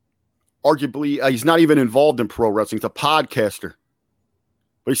 Arguably, he's not even involved in pro wrestling. He's a podcaster.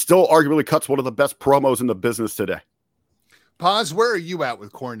 But he still arguably cuts one of the best promos in the business today. Paz, where are you at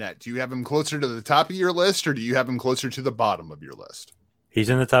with Cornette? Do you have him closer to the top of your list, or do you have him closer to the bottom of your list? He's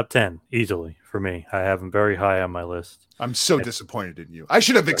in the top 10 easily for me. I have him very high on my list. I'm so disappointed in you. I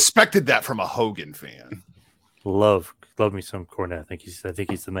should have expected that from a Hogan fan. Love me some Cornette. I think he's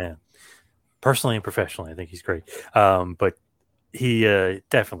the man. Personally and professionally, I think he's great. But he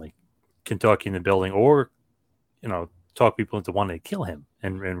definitely can talk in the building, or talk people into wanting to kill him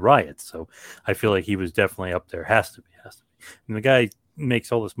and riots. So I feel like he was definitely up there. Has to be. And the guy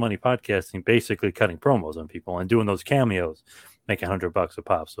makes all this money podcasting, basically cutting promos on people and doing those cameos, making $100 a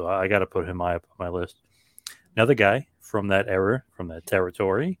pop. So I got to put him high up on my list. Another guy from that era, from that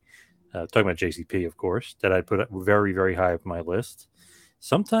territory, talking about JCP, of course, that I put very, very high up on my list.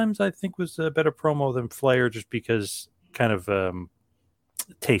 Sometimes I think was a better promo than Flair, just because kind of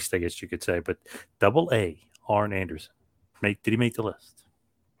taste, I guess you could say. But Double A, Arn Anderson. Did he make the list?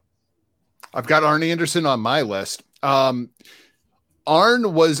 I've got Arn Anderson on my list.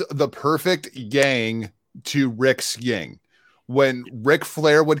 Arn was the perfect yang to Rick's yin. When Ric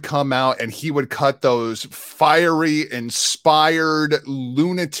Flair would come out and he would cut those fiery, inspired,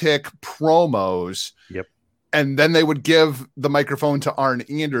 lunatic promos. Yep. And then they would give the microphone to Arn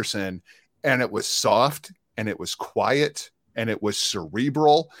Anderson, and it was soft, and it was quiet, and it was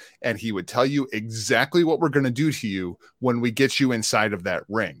cerebral, and he would tell you exactly what we're going to do to you when we get you inside of that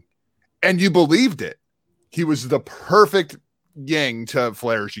ring. And you believed it. He was the perfect yang to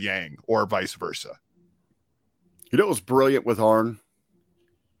Flair's yang, or vice versa. What was brilliant with Arn?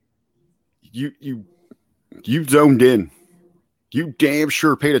 You zoned in. You damn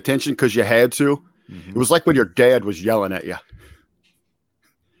sure paid attention because you had to. Mm-hmm. It was like when your dad was yelling at you.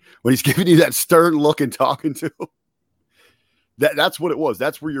 When he's giving you that stern look and talking to you. That's what it was.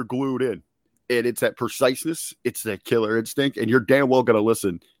 That's where you're glued in. And it's that preciseness. It's that killer instinct. And you're damn well going to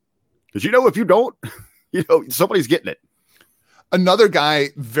listen. Because if you don't, somebody's getting it. Another guy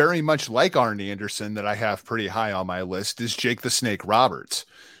very much like Arn Anderson that I have pretty high on my list is Jake the Snake Roberts.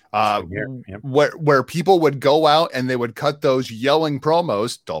 Where people would go out and they would cut those yelling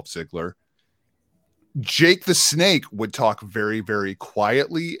promos, Dolph Ziggler. Jake the Snake would talk very, very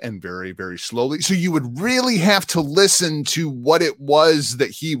quietly and very, very slowly. So you would really have to listen to what it was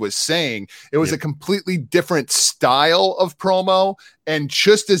that he was saying. It was a completely different style of promo and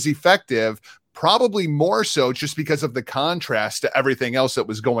just as effective, probably more so just because of the contrast to everything else that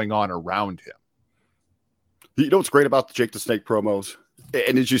was going on around him. You know what's great about the Jake the Snake promos?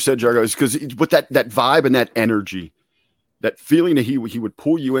 And as you said, Jargo, is because with that vibe and that energy, that feeling that he would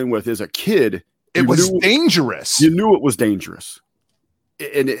pull you in with as a kid, it was dangerous. You knew it was dangerous.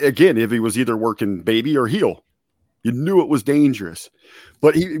 And again, if he was either working baby or heel, you knew it was dangerous.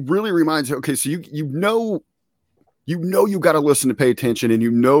 But he really reminds you, okay, so you know you got to listen to pay attention, and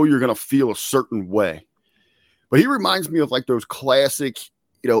you're going to feel a certain way. But he reminds me of like those classic,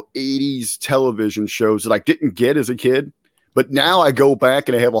 80s television shows that I didn't get as a kid. But now I go back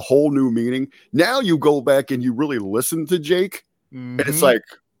and I have a whole new meaning. Now you go back and you really listen to Jake, and it's like,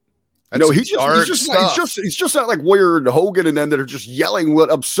 he's just not like Warrior and Hogan and them that are just yelling what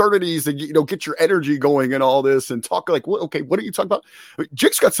absurdities and get your energy going and all this and talk like, what are you talking about?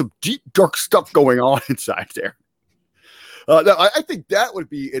 Jake's got some deep dark stuff going on inside there. I think that would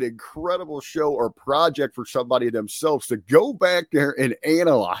be an incredible show or project for somebody themselves to go back there and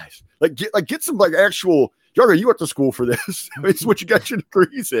analyze, get some actual. Jargo, you went to school for this. It's what you got your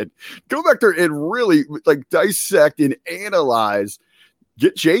degrees in. Go back there and really dissect and analyze.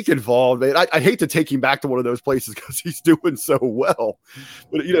 Get Jake involved, man. I hate to take him back to one of those places because he's doing so well.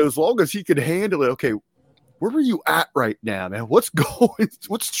 But as long as he can handle it, okay, where were you at right now, man? What's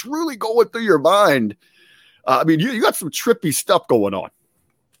truly going through your mind? You got some trippy stuff going on.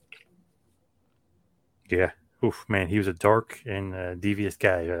 Yeah, Oof, man, he was a dark and devious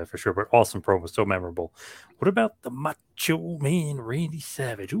guy for sure, but awesome promo, so memorable. What about the Macho Man Randy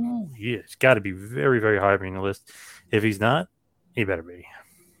Savage? Ooh, yeah, it's got to be very, very high on the list. If he's not, he better be.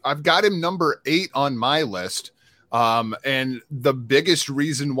 I've got him number 8 on my list. And the biggest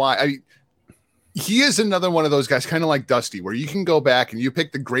reason why he is another one of those guys, kind of like Dusty, where you can go back and you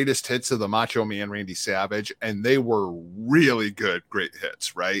pick the greatest hits of the Macho Man Randy Savage, and they were really good, great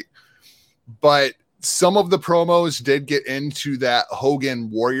hits, right? But some of the promos did get into that Hogan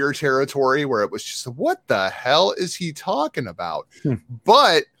Warrior territory where it was just, what the hell is he talking about?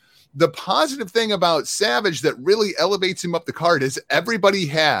 But the positive thing about Savage that really elevates him up the card is everybody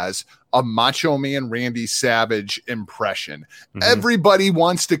has a Macho Man Randy Savage impression. Mm-hmm. Everybody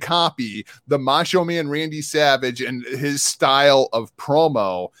wants to copy the Macho Man Randy Savage and his style of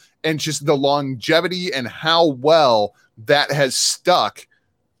promo, and just the longevity and how well that has stuck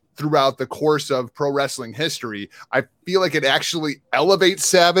throughout the course of pro wrestling history. I feel like it actually elevates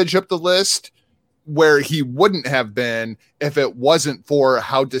Savage up the list where he wouldn't have been if it wasn't for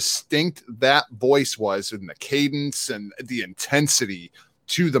how distinct that voice was and the cadence and the intensity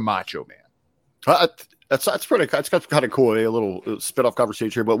to the Macho Man. That's pretty. That's kind of cool. A little spit off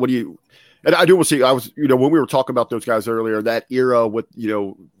conversation here, but what do you? And I do want to see. I was, when we were talking about those guys earlier, that era with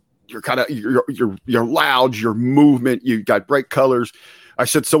you're kind of you're loud, your movement, you got bright colors. I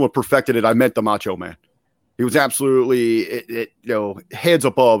said someone perfected it. I meant the Macho Man. He was absolutely heads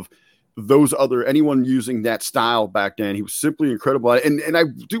above those anyone using that style back then. He was simply incredible. And I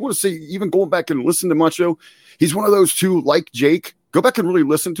do want to say, even going back and listen to Macho, he's one of those two, like Jake. Go back and really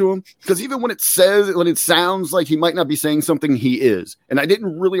listen to him, because even when it sounds like he might not be saying something, he is. And I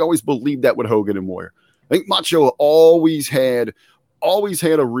didn't really always believe that with Hogan and Moyer. I think Macho always had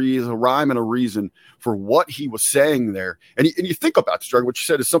a rhyme and a reason for what he was saying there. And you think about this, Drug, what you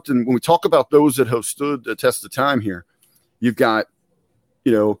said is something, when we talk about those that have stood the test of time here, you've got,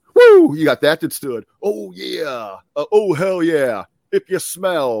 you got that stood. Oh, yeah. Oh, hell yeah. If you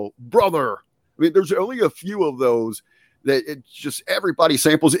smell, brother. I mean, there's only a few of those that it's just everybody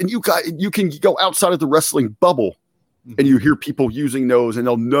samples. And you can go outside of the wrestling bubble and you hear people using those and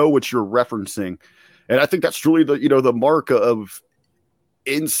they'll know what you're referencing. And I think that's truly the mark of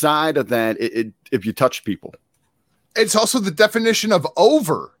inside of that. If you touch people, it's also the definition of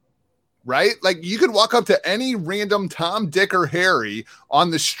over. Right? Like, you could walk up to any random Tom, Dick, or Harry on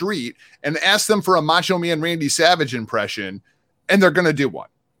the street and ask them for a Macho Man Randy Savage impression, and they're going to do one.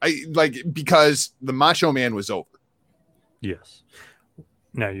 Because the Macho Man was over. Yes.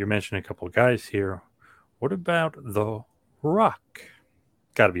 Now, you're mentioning a couple of guys here. What about The Rock?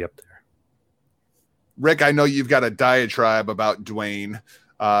 Got to be up there. Rick, I know you've got a diatribe about Dwayne,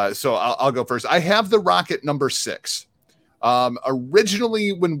 so I'll go first. I have The Rock at number 6.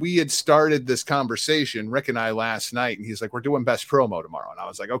 Originally, when we had started this conversation, Rick and I last night, and he's like, we're doing best promo tomorrow. And I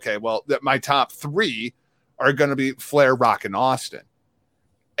was like, okay, well, my top 3 are going to be Flair, Rock, and Austin.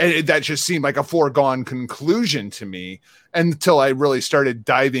 And that just seemed like a foregone conclusion to me until I really started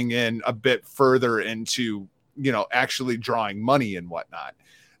diving in a bit further into, actually drawing money and whatnot.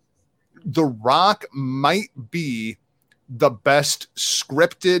 The Rock might be the best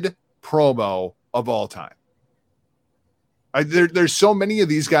scripted promo of all time. There's so many of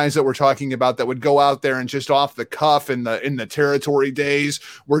these guys that we're talking about that would go out there and just off the cuff in the territory days,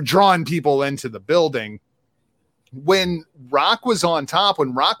 we're drawing people into the building. When Rock was on top,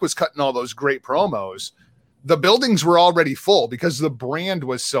 when Rock was cutting all those great promos, the buildings were already full because the brand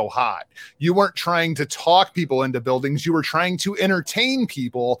was so hot. You weren't trying to talk people into buildings. You were trying to entertain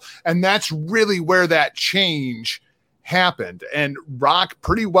people. And that's really where that change happened. And Rock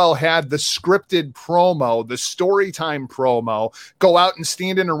pretty well had the scripted promo, the story time promo, go out and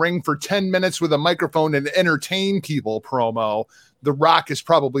stand in a ring for 10 minutes with a microphone and entertain people promo. The Rock is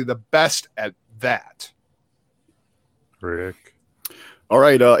probably the best at that. Rick. All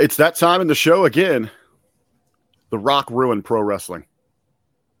right. It's that time in the show again. The Rock ruined pro wrestling.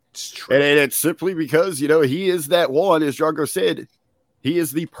 It's true. And it's simply because, he is that one, as Jargo said, he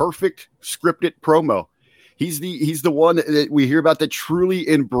is the perfect scripted promo. He's the one that we hear about that truly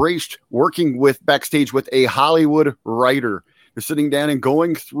embraced working with backstage with a Hollywood writer. They're sitting down and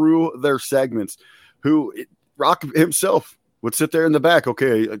going through their segments. Rock himself would sit there in the back.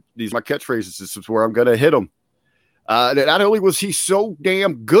 Okay, these are my catchphrases. This is where I'm going to hit them. Not only was he so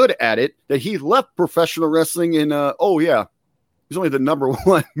damn good at it that he left professional wrestling and he's only the number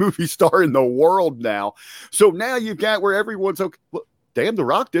 1 movie star in the world now. So now you've got where everyone's okay. damn, The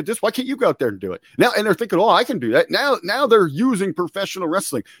Rock did this. Why can't you go out there and do it? Now, and they're thinking, oh, I can do that. Now they're using professional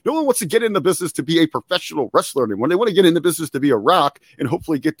wrestling. No one wants to get in the business to be a professional wrestler anymore. They want to get in the business to be a Rock and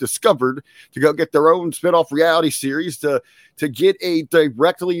hopefully get discovered, to go get their own spin-off reality series, to get a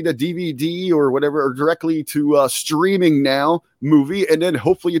directly to DVD or whatever, or directly to streaming now movie, and then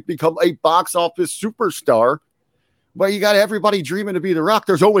hopefully it become a box office superstar. But you got everybody dreaming to be The Rock.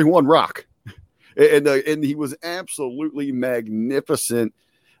 There's only one Rock. And he was absolutely magnificent.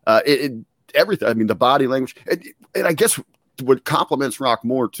 Everything. I mean, the body language. And I guess what compliments Rock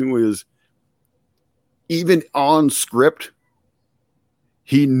more too is, even on script,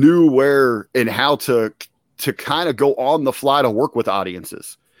 he knew where and how to kind of go on the fly to work with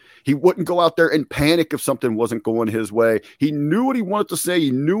audiences. He wouldn't go out there and panic if something wasn't going his way. He knew what he wanted to say.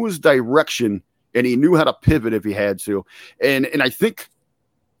 He knew his direction, and he knew how to pivot if he had to. And I think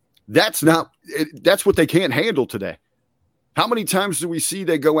that's what they can't handle today. How many times do we see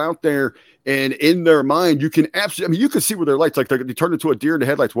they go out there and in their mind, you can absolutely, I mean, you can see where their lights, like they turn into a deer in the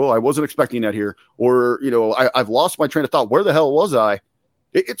headlights. Well, I wasn't expecting that here. Or, I've lost my train of thought. Where the hell was I?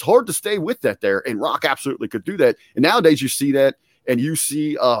 It's hard to stay with that there. And Rock absolutely could do that. And nowadays you see that, and you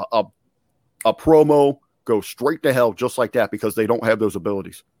see a promo go straight to hell just like that, because they don't have those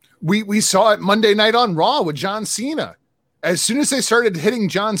abilities. We saw it Monday night on Raw with John Cena. As soon as they started hitting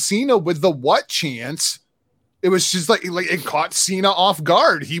John Cena with the what chants, it was just like it caught Cena off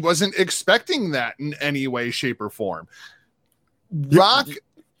guard. He wasn't expecting that in any way, shape, or form. Rock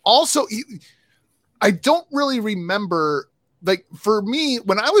also, I don't really remember, like, for me,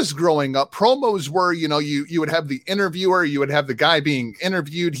 when I was growing up, promos were, you would have the interviewer, you would have the guy being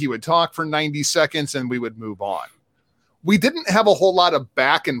interviewed, he would talk for 90 seconds and we would move on. We didn't have a whole lot of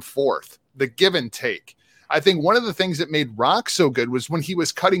back and forth, the give and take. I think one of the things that made Rock so good was when he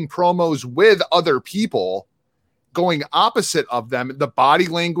was cutting promos with other people, going opposite of them, the body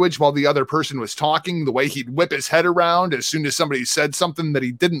language while the other person was talking, the way he'd whip his head around as soon as somebody said something that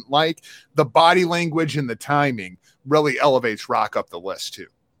he didn't like, the body language and the timing really elevates Rock up the list too.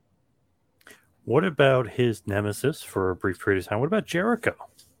 What about his nemesis for a brief period of time? What about Jericho?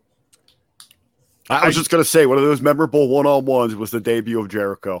 I was just going to say, one of those memorable one-on-ones was the debut of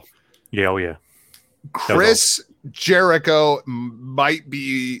Jericho. Yeah, oh yeah. Chris Jericho might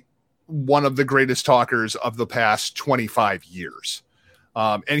be one of the greatest talkers of the past 25 years.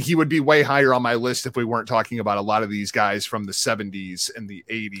 And he would be way higher on my list if we weren't talking about a lot of these guys from the 70s and the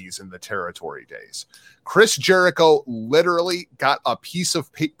 80s and the territory days. Chris Jericho literally got a piece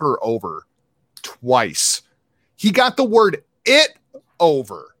of paper over twice. He got the word "it"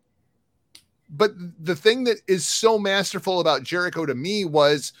 over. But the thing that is so masterful about Jericho to me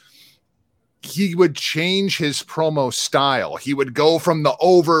was he would change his promo style. He would go from the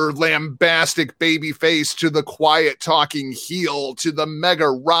over lambastic baby face to the quiet talking heel to the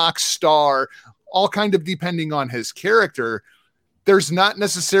mega rock star, all kind of depending on his character. There's not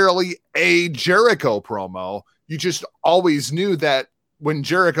necessarily a Jericho promo. You just always knew that when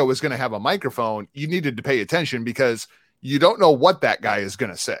Jericho was going to have a microphone, you needed to pay attention because you don't know what that guy is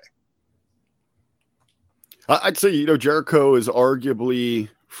going to say. I'd say, Jericho is arguably,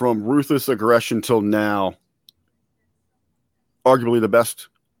 from Ruthless Aggression till now, arguably the best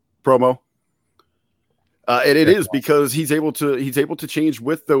promo. And it is because he's able to change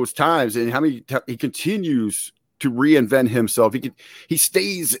with those times, and he continues to reinvent himself. He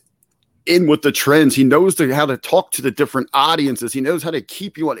stays in with the trends. He knows how to talk to the different audiences. He knows how to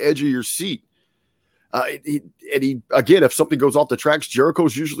keep you on edge of your seat. Again, if something goes off the tracks,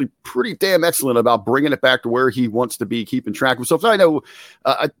 Jericho's usually pretty damn excellent about bringing it back to where he wants to be, keeping track of himself. I know,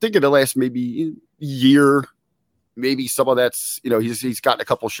 I think in the last maybe year, maybe some of that's, he's gotten a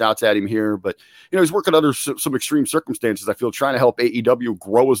couple shots at him here, but, he's working under some extreme circumstances, I feel, trying to help AEW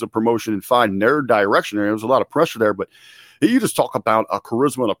grow as a promotion and find their direction. There was a lot of pressure there, but you just talk about a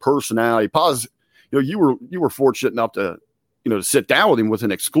charisma and a personality. Pause. You were fortunate enough to sit down with him with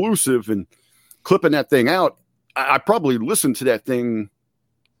an exclusive and clipping that thing out. I probably listened to that thing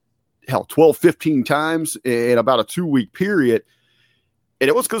 12, 15 times in about a 2-week period. And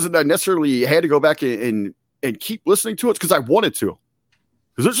it was because I necessarily had to go back and keep listening to it because I wanted to.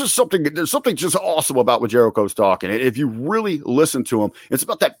 Because there's something just awesome about when Jericho's talking. And if you really listen to him, it's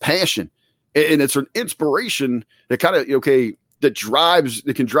about that passion. And it's an inspiration that kind of, that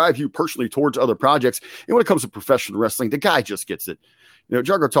can drive you personally towards other projects. And when it comes to professional wrestling, the guy just gets it.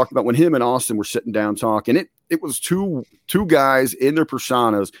 Jargo talked about when him and Austin were sitting down talking, it was two guys in their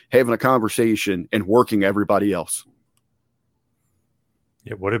personas having a conversation and working everybody else.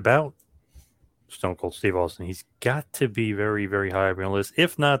 Yeah, what about Stone Cold Steve Austin? He's got to be very, very high on the list,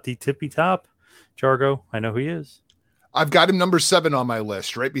 if not the tippy top. Jargo, I know who he is. I've got him number 7 on my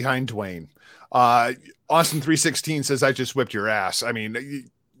list, right behind Dwayne. Austin 316 says, I just whipped your ass. I mean,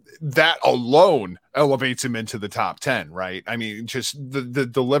 that alone elevates him into the top 10, right? I mean, just the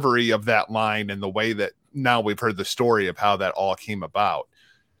delivery of that line and the way that now we've heard the story of how that all came about.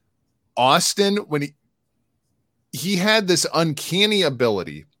 Austin, when he had this uncanny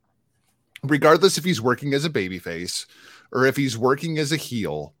ability, regardless if he's working as a babyface or if he's working as a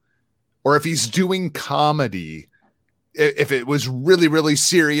heel or if he's doing comedy, if it was really, really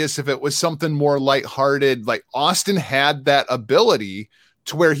serious, if it was something more lighthearted, like Austin had that ability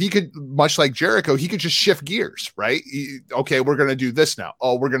to where he could, much like Jericho, he could just shift gears, right? Okay, we're going to do this now.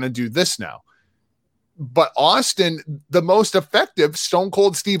 Oh, we're going to do this now. But Austin, the most effective Stone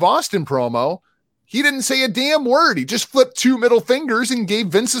Cold Steve Austin promo, he didn't say a damn word. He just flipped 2 middle fingers and gave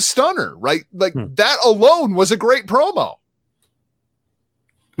Vince a stunner, right? Like that alone was a great promo.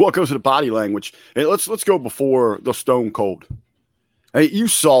 Well, it goes to the body language. And let's go before the Stone Cold. Hey, you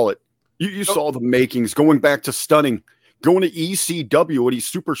saw it. You saw the makings going back to stunning, going to ECW when he's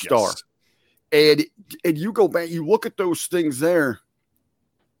superstar. Yes. And you go back, you look at those things there.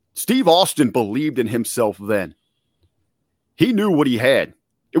 Steve Austin believed in himself then. He knew what he had.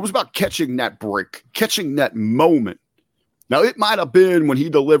 It was about catching that break, catching that moment. Now, it might have been when he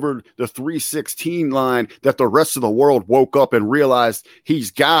delivered the 316 line that the rest of the world woke up and realized he's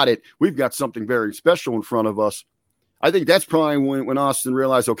got it. We've got something very special in front of us. I think that's probably when Austin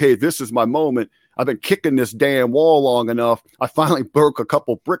realized, okay, this is my moment. I've been kicking this damn wall long enough. I finally broke a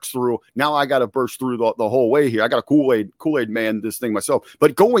couple bricks through. Now I got to burst through the whole way here. I got a Kool-Aid man this thing myself.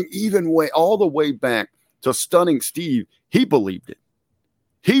 But going all the way back to stunning Steve, he believed it.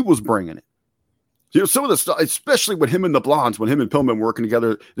 He was bringing it. You know, some of the stuff, especially with him and the Blondes, when him and Pillman working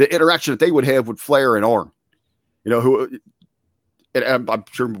together, the interaction that they would have with Flair and Arn, you know, and I'm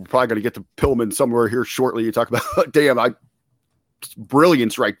sure we're probably going to get to Pillman somewhere here shortly. You talk about,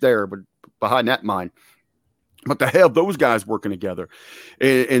 brilliance right there, but behind that mind. But to have those guys working together.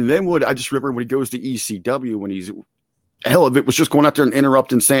 And then I just remember when he goes to ECW, when he's, hell, if it was just going out there and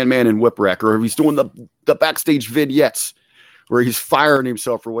interrupting Sandman and Whipwreck, or if he's doing the backstage vignettes, where he's firing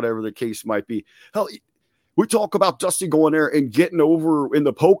himself or whatever the case might be. Hell, we talk about Dusty going there and getting over in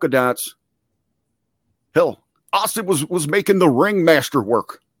the polka dots. Hell, Austin was making the ringmaster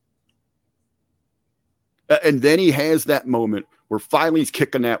work. And then he has that moment where finally he's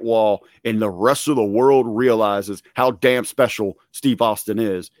kicking that wall and the rest of the world realizes how damn special Steve Austin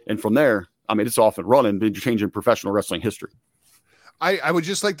is. And from there, I mean, it's off and running, been changing professional wrestling history. I would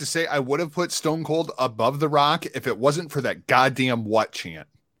just like to say I would have put Stone Cold above The Rock if it wasn't for that goddamn what chant.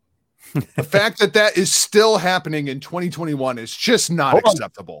 The fact that is still happening in 2021 is just not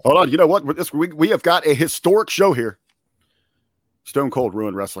acceptable. Hold on. You know what? We have got a historic show here. Stone Cold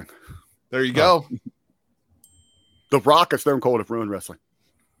ruined wrestling. There you go. The Rock and Stone Cold have ruined wrestling.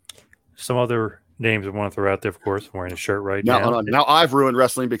 Some other names I want to throw out there, of course. I'm wearing a shirt right now. Hold on. Now I've ruined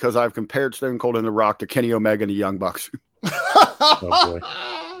wrestling because I've compared Stone Cold and The Rock to Kenny Omega and the Young Bucks. Oh, boy.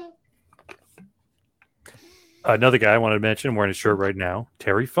 Another guy I wanted to mention, I'm wearing a shirt right now,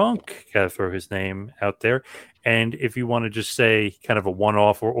 Terry Funk. Got to throw his name out there. And if you want to just say kind of a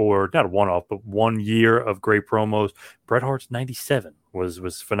one-off or not a one-off, but 1 year of great promos, Bret Hart's 97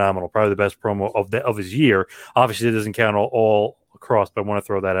 was phenomenal. Probably the best promo of his year. Obviously, it doesn't count all across, but I want to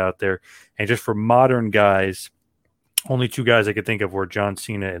throw that out there. And just for modern guys, only 2 guys I could think of were John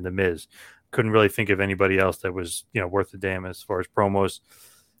Cena and The Miz. Couldn't really think of anybody else that was, worth the damn as far as promos.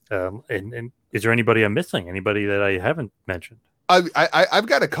 And is there anybody I'm missing? Anybody that I haven't mentioned? I've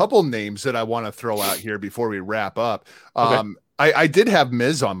got a couple names that I want to throw out here before we wrap up. Okay. I did have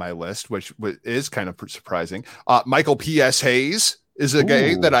Miz on my list, which is kind of surprising. Michael P.S. Hayes is a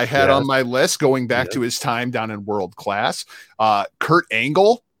guy that I had on my list going back to his time down in World Class. Kurt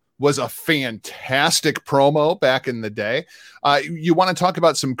Angle was a fantastic promo back in the day. You want to talk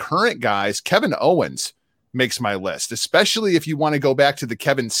about some current guys? Kevin Owens makes my list, especially if you want to go back to the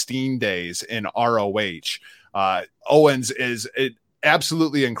Kevin Steen days in ROH. Owens is an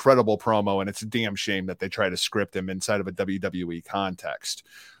absolutely incredible promo, and it's a damn shame that they try to script him inside of a WWE context.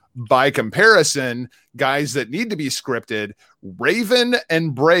 By comparison, guys that need to be scripted, Raven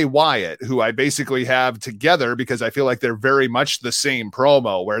and Bray Wyatt, who I basically have together because I feel like they're very much the same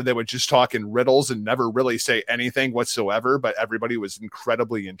promo, where they would just talk in riddles and never really say anything whatsoever, but everybody was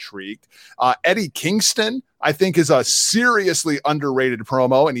incredibly intrigued. Eddie Kingston, I think, is a seriously underrated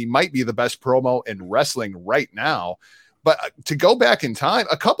promo, and he might be the best promo in wrestling right now. But to go back in time,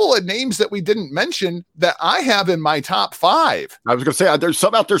 a couple of names that we didn't mention that I have in my top 5. I was going to say, there's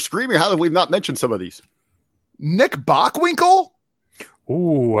some out there screaming, how have we not mentioned some of these? Nick Bockwinkel?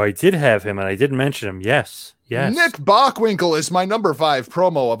 Ooh, I did have him, and I didn't mention him. Yes. Yes. Nick Bockwinkel is my number 5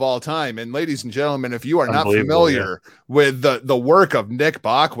 promo of all time. And ladies and gentlemen, if you are not familiar with the work of Nick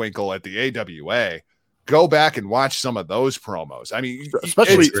Bockwinkel at the AWA, go back and watch some of those promos. I mean,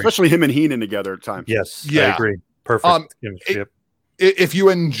 especially him and Heenan together at times. Yes, yeah. I agree. Perfect. If you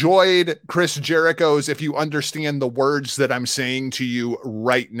enjoyed Chris Jericho's, if you understand the words that I'm saying to you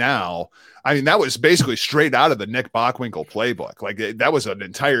right now, I mean, that was basically straight out of the Nick Bockwinkel playbook. Like that was an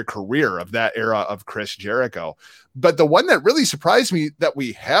entire career of that era of Chris Jericho. But the one that really surprised me that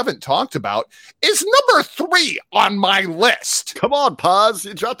we haven't talked about is number 3 on my list. Come on, Paz.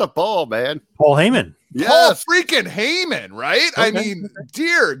 You dropped the ball, man. Paul Heyman. Yes. Paul freaking Heyman, right? Okay. I mean,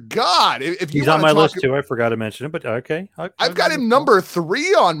 dear God. If he's on my list too. I forgot to mention it, but okay. I've got him number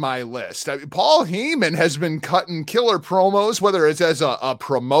 3 on my list. I mean, Paul Heyman has been cutting killer promos, whether it's as a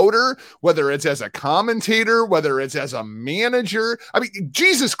promoter, whether it's as a commentator, whether it's as a manager. I mean,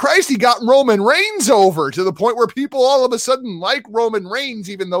 Jesus Christ, he got Roman Reigns over to the point where people all of a sudden like Roman Reigns,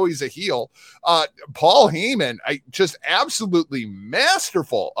 even though he's a heel. Paul Heyman, just absolutely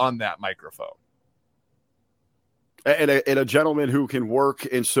masterful on that microphone. And a gentleman who can work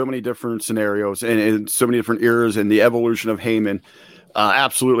in so many different scenarios and in so many different eras, and the evolution of Heyman,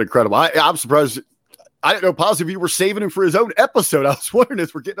 absolutely incredible. I'm surprised. I don't know, positive you were saving him for his own episode. I was wondering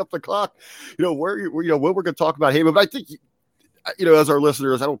as we're getting up the clock, when we're going to talk about Heyman. But I think, as our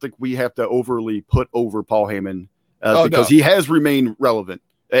listeners, I don't think we have to overly put over Paul Heyman because he has remained relevant,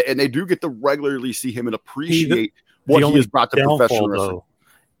 and they do get to regularly see him and appreciate what he has brought to professional wrestling.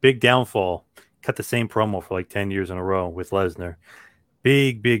 Big downfall. Cut the same promo for like 10 years in a row with Lesnar.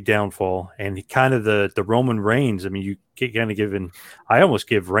 Big downfall. And kind of the Roman Reigns. I mean, you get kind of I almost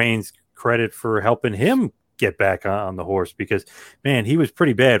give Reigns credit for helping him get back on the horse because, man, he was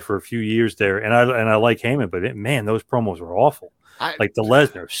pretty bad for a few years there. And I like Heyman, but man, those promos were awful. Like the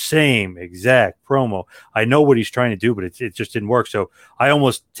Lesnar, same exact promo. I know what he's trying to do, but it just didn't work. So I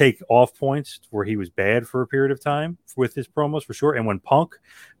almost take off points where he was bad for a period of time with his promos for sure. And when Punk,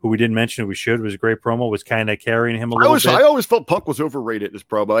 who we didn't mention, was a great promo, was kind of carrying him a little bit. I always felt Punk was overrated as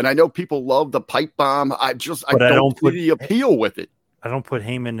promo, and I know people love the pipe bomb. I don't see the appeal with it. I don't put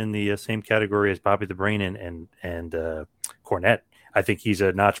Heyman in the same category as Bobby the Brain and Cornette. I think he's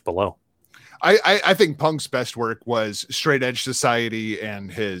a notch below. I think Punk's best work was Straight Edge Society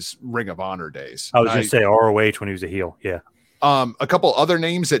and his Ring of Honor days. I was going to say ROH when he was a heel. Yeah. A couple other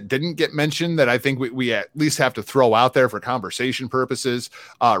names that didn't get mentioned that I think we at least have to throw out there for conversation purposes.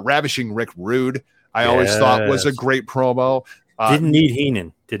 Ravishing Rick Rude, I always thought was a great promo. Didn't need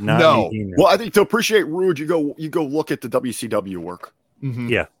Heenan. Did not need Heenan. Well, I think to appreciate Rude, you go look at the WCW work. Mm-hmm.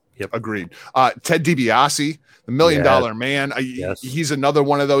 Yeah. Yep. Agreed. Ted DiBiase, the $1 Million Man. He's another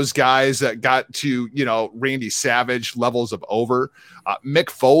one of those guys that got to, Randy Savage levels of over.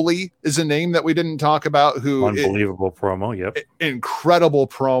 Mick Foley is a name that we didn't talk about. Unbelievable promo. Yep. Incredible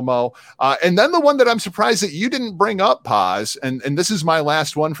promo. And then the one that I'm surprised that you didn't bring up, Paz, and this is my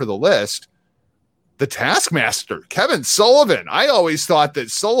last one for the list. The Taskmaster, Kevin Sullivan. I always thought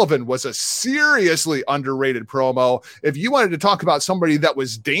that Sullivan was a seriously underrated promo. If you wanted to talk about somebody that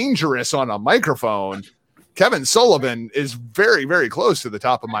was dangerous on a microphone, Kevin Sullivan is very, very close to the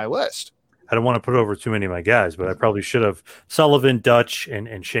top of my list. I don't want to put over too many of my guys, but I probably should have. Sullivan, Dutch,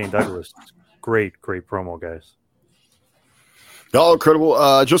 and Shane Douglas. Great promo, guys. Oh,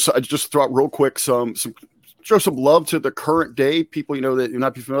 incredible. Just throw out real quick show some love to the current day people, that you're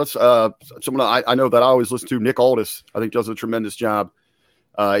not be familiar with. Someone I know that I always listen to, Nick Aldis, I think does a tremendous job.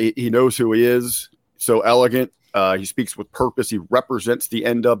 He knows who he is. So elegant. He speaks with purpose. He represents the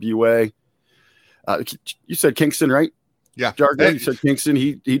NWA. You said Kingston, right? Yeah. Jargon, you said Kingston.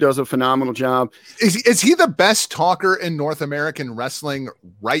 He does a phenomenal job. Is he the best talker in North American wrestling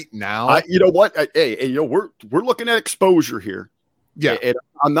right now? You know what? We're looking at exposure here. Yeah, and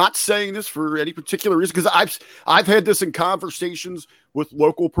I'm not saying this for any particular reason because I've had this in conversations with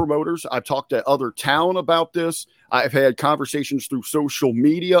local promoters. I've talked to other town about this. I've had conversations through social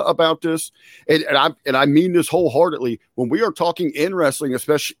media about this, and I mean this wholeheartedly. When we are talking in wrestling,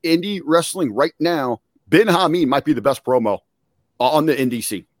 especially indie wrestling right now, Ben Hameen might be the best promo on the indie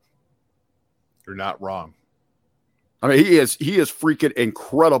scene. You're not wrong. I mean, he is freaking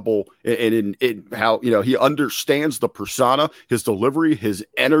incredible in how, he understands the persona, his delivery, his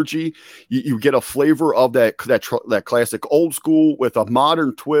energy. You get a flavor of that classic old school with a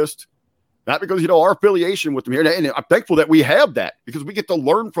modern twist. Not because, our affiliation with them here. And I'm thankful that we have that because we get to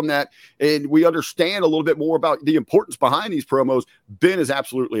learn from that and we understand a little bit more about the importance behind these promos. Ben is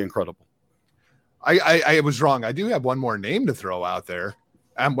absolutely incredible. I was wrong. I do have one more name to throw out there.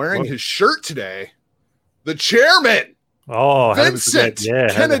 I'm wearing his shirt today. The chairman, Vincent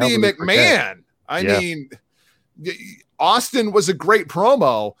Kennedy McMahon. I mean, Austin was a great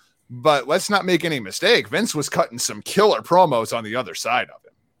promo, but let's not make any mistake. Vince was cutting some killer promos on the other side of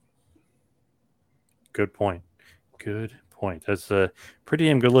him. Good point. That's a pretty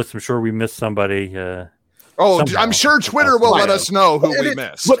damn good list. I'm sure we missed somebody. I'm sure Twitter will let us know who we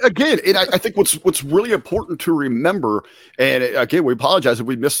missed. But again, I think what's really important to remember, and again, we apologize if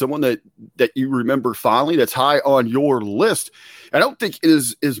we missed someone that you remember fondly that's high on your list. I don't think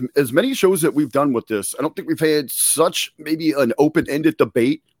is as many shows that we've done with this. I don't think we've had such maybe an open-ended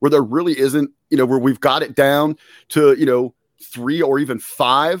debate where there really isn't, where we've got it down to, 3 or even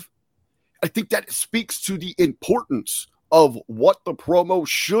 5. I think that speaks to the importance of what the promo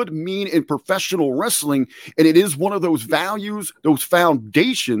should mean in professional wrestling. And it is one of those values, those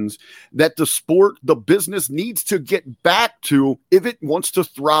foundations that the sport, the business needs to get back to if it wants to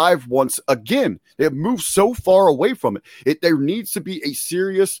thrive once again. They have moved so far away from it. There needs to be a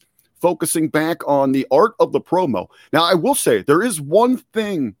serious focusing back on the art of the promo. Now, I will say there is one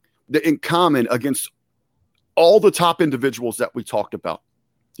thing that in common against all the top individuals that we talked about.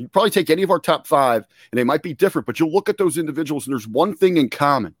 You probably take any of our top 5 and they might be different, but you'll look at those individuals and there's one thing in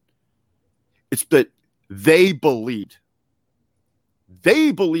common. It's that they believed.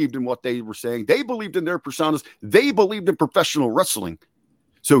 They believed in what they were saying. They believed in their personas. They believed in professional wrestling.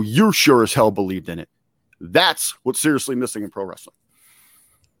 So you sure as hell believed in it. That's what's seriously missing in pro wrestling.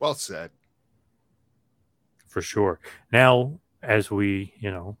 Well said. For sure. Now, as we,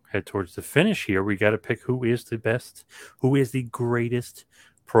 head towards the finish here, we got to pick who is the best, who is the greatest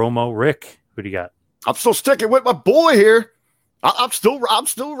promo. Rick, who do you got? I'm still sticking with my boy here. I'm still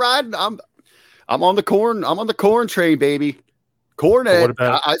riding. I'm on the corn. I'm on the corn train, baby. Cornette.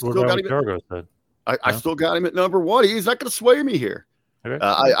 I still got him. I still got him at number 1. He's not going to sway me here. Okay.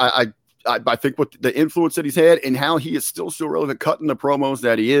 I think with the influence that he's had and how he is still so relevant, cutting the promos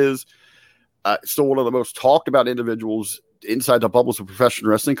that he is, still one of the most talked about individuals inside the bubbles of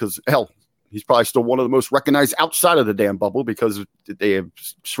professional wrestling. Because hell, he's probably still one of the most recognized outside of the damn bubble because they have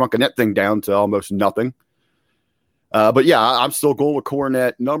shrunken that thing down to almost nothing. But yeah, I'm still going with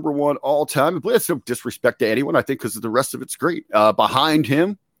Cornette, number 1 all time. But it's no disrespect to anyone, I think, because the rest of it's great. Behind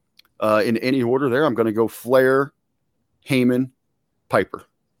him, in any order there, I'm going to go Flair, Heyman, Piper.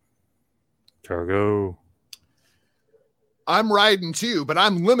 Targo. I'm riding too, but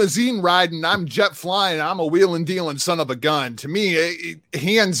I'm limousine riding. I'm jet flying. I'm a wheeling dealing son of a gun. To me,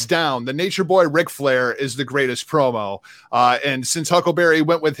 hands down, the Nature Boy Ric Flair is the greatest promo. And since Huckleberry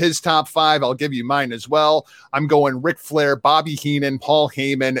went with his top 5, I'll give you mine as well. I'm going Ric Flair, Bobby Heenan, Paul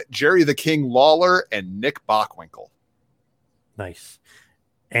Heyman, Jerry the King Lawler, and Nick Bockwinkel. Nice.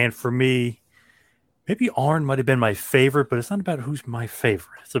 And for me, maybe Arn might have been my favorite, but it's not about who's my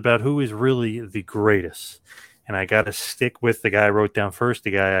favorite. It's about who is really the greatest. And I got to stick with the guy I wrote down first,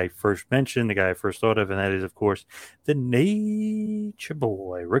 the guy I first mentioned, the guy I first thought of, and that is, of course, the Nature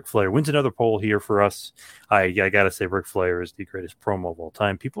Boy. Ric Flair wins another poll here for us. I got to say Ric Flair is the greatest promo of all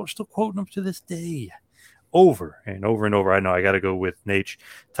time. People are still quoting him to this day over and over and over. I know I got to go with Nate.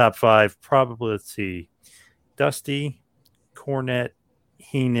 Top 5, probably, let's see, Dusty, Cornette,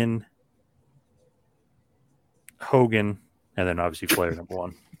 Heenan, Hogan, and then obviously Flair, number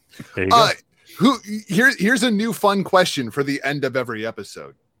 1. There you go. Here's a new fun question for the end of every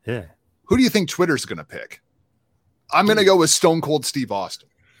episode. Yeah. Who do you think Twitter's going to pick? I'm going to go with Stone Cold Steve Austin.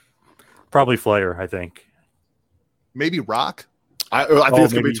 Probably Flair, I think. Maybe Rock. I think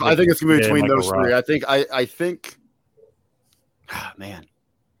it's going to be. I think it's going to be between those 3. I think. Man,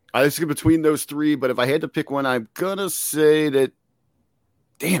 I think it's between those 3. But if I had to pick one, I'm gonna say that.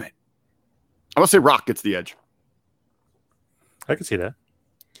 Damn it! I'm gonna say Rock gets the edge. I can see that.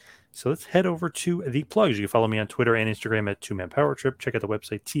 So let's head over to the plugs. You can follow me on Twitter and Instagram at 2Man Power Trip. Check out the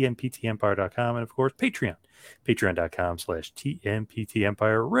website, tmptempire.com. And, of course, Patreon,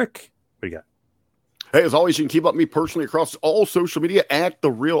 patreon.com/tmptempire. Rick, what do you got? Hey, as always, you can keep up with me personally across all social media at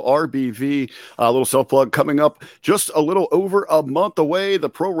The Real RBV. A little self-plug coming up just a little over a month away. The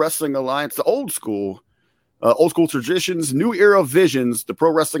Pro Wrestling Alliance, the old school traditions, new era visions, the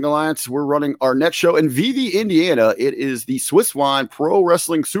Pro Wrestling Alliance. We're running our next show in VV, Indiana. It is the Swiss Wine Pro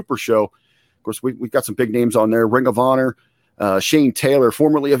Wrestling Super Show. Of course, we've got some big names on there. Ring of Honor, Shane Taylor,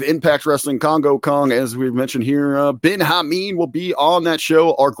 formerly of Impact Wrestling, Congo Kong, as we've mentioned here. Ben Hameen will be on that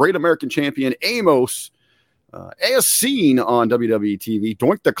show. Our Great American Champion, Amos, as seen on WWE TV.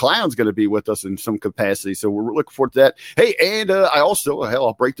 Doink the Clown's going to be with us in some capacity, so we're looking forward to that. Hey, and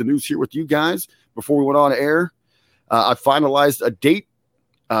I'll break the news here with you guys before we went on air. I finalized a date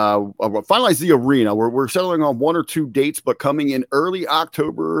finalize the arena. We're settling on 1 or 2 dates, but coming in early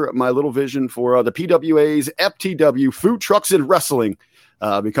October, my little vision for the PWA's FTW Food Trucks and Wrestling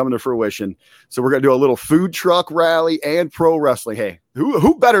be coming to fruition. So we're going to do a little food truck rally and pro wrestling. Hey,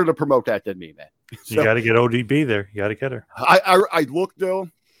 who better to promote that than me, man? So, you got to get ODB there. You got to get her. I looked, though.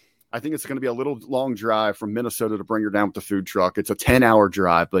 I think it's going to be a little long drive from Minnesota to bring her down with the food truck. It's a 10-hour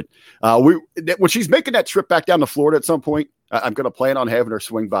drive, but when she's making that trip back down to Florida at some point, I'm going to plan on having her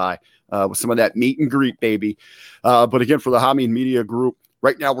swing by with some of that meet and greet, baby. But again, for the Hameen Media Group,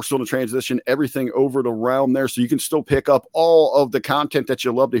 right now we're still in transition everything over to Realm there, so you can still pick up all of the content that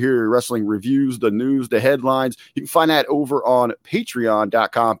you love to hear, wrestling reviews, the news, the headlines. You can find that over on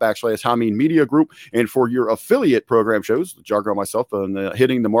patreon.com/Hameen Media Group. And for your affiliate program shows, Jargo and myself, and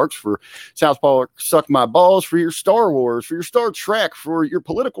Hitting the Marks for Southpaw Suck My Balls, for your Star Wars, for your Star Trek, for your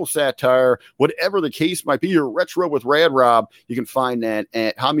political satire, whatever the case might be, your retro with Rad Rob, you can find that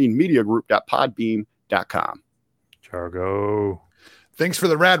at HameenMediaGroup.podbean.com. Jargo. Thanks for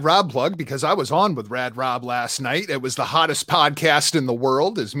the Rad Rob plug, because I was on with Rad Rob last night. It was the hottest podcast in the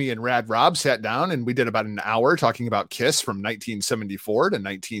world, as me and Rad Rob sat down and we did about an hour talking about Kiss from 1974 to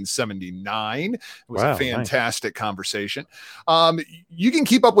 1979. It was a fantastic conversation. You can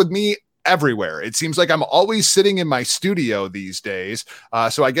keep up with me everywhere. It seems like I'm always sitting in my studio these days.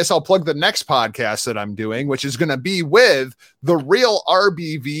 So I guess I'll plug the next podcast that I'm doing, which is going to be with the Real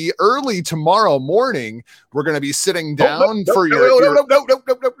RBV early tomorrow morning. We're going to be sitting down for your... No.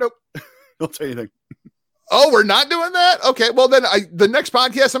 Don't say anything. Oh, we're not doing that? Okay, well then the next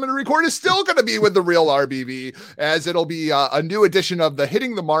podcast I'm going to record is still going to be with the Real RBV, as it'll be a new edition of the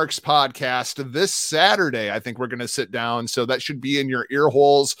Hitting the Marks podcast this Saturday. I think we're going to sit down, so that should be in your ear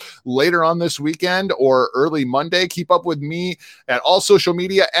holes later on this weekend or early Monday. Keep up with me at all social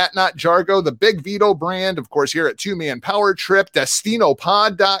media at Not Jargo, the Big Vito brand, of course, here at Two Man Power Trip,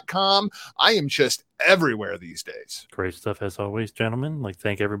 DestinoPod.com. I am just everywhere these days. Great stuff as always, gentlemen.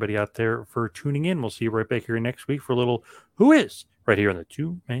 Thank everybody out there for tuning in. We'll see you right back here next week for a little Who Is right here on the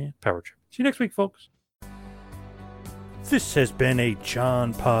Two Man Power Trip. See you next week, folks. This has been a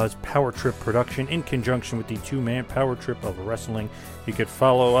John Paz Power Trip production in conjunction with the Two Man Power Trip of Wrestling. You could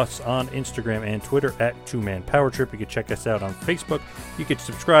follow us on Instagram and Twitter at Two Man Power Trip. You could check us out on Facebook. You could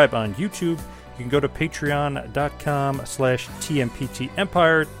subscribe on YouTube. You can go to patreon.com/TMPT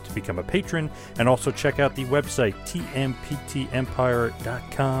Empire to become a patron, and also check out the website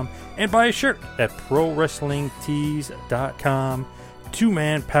tmptempire.com and buy a shirt at prowrestlingtees.com. Two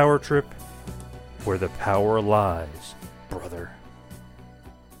Man Power Trip, where the power lies, brother.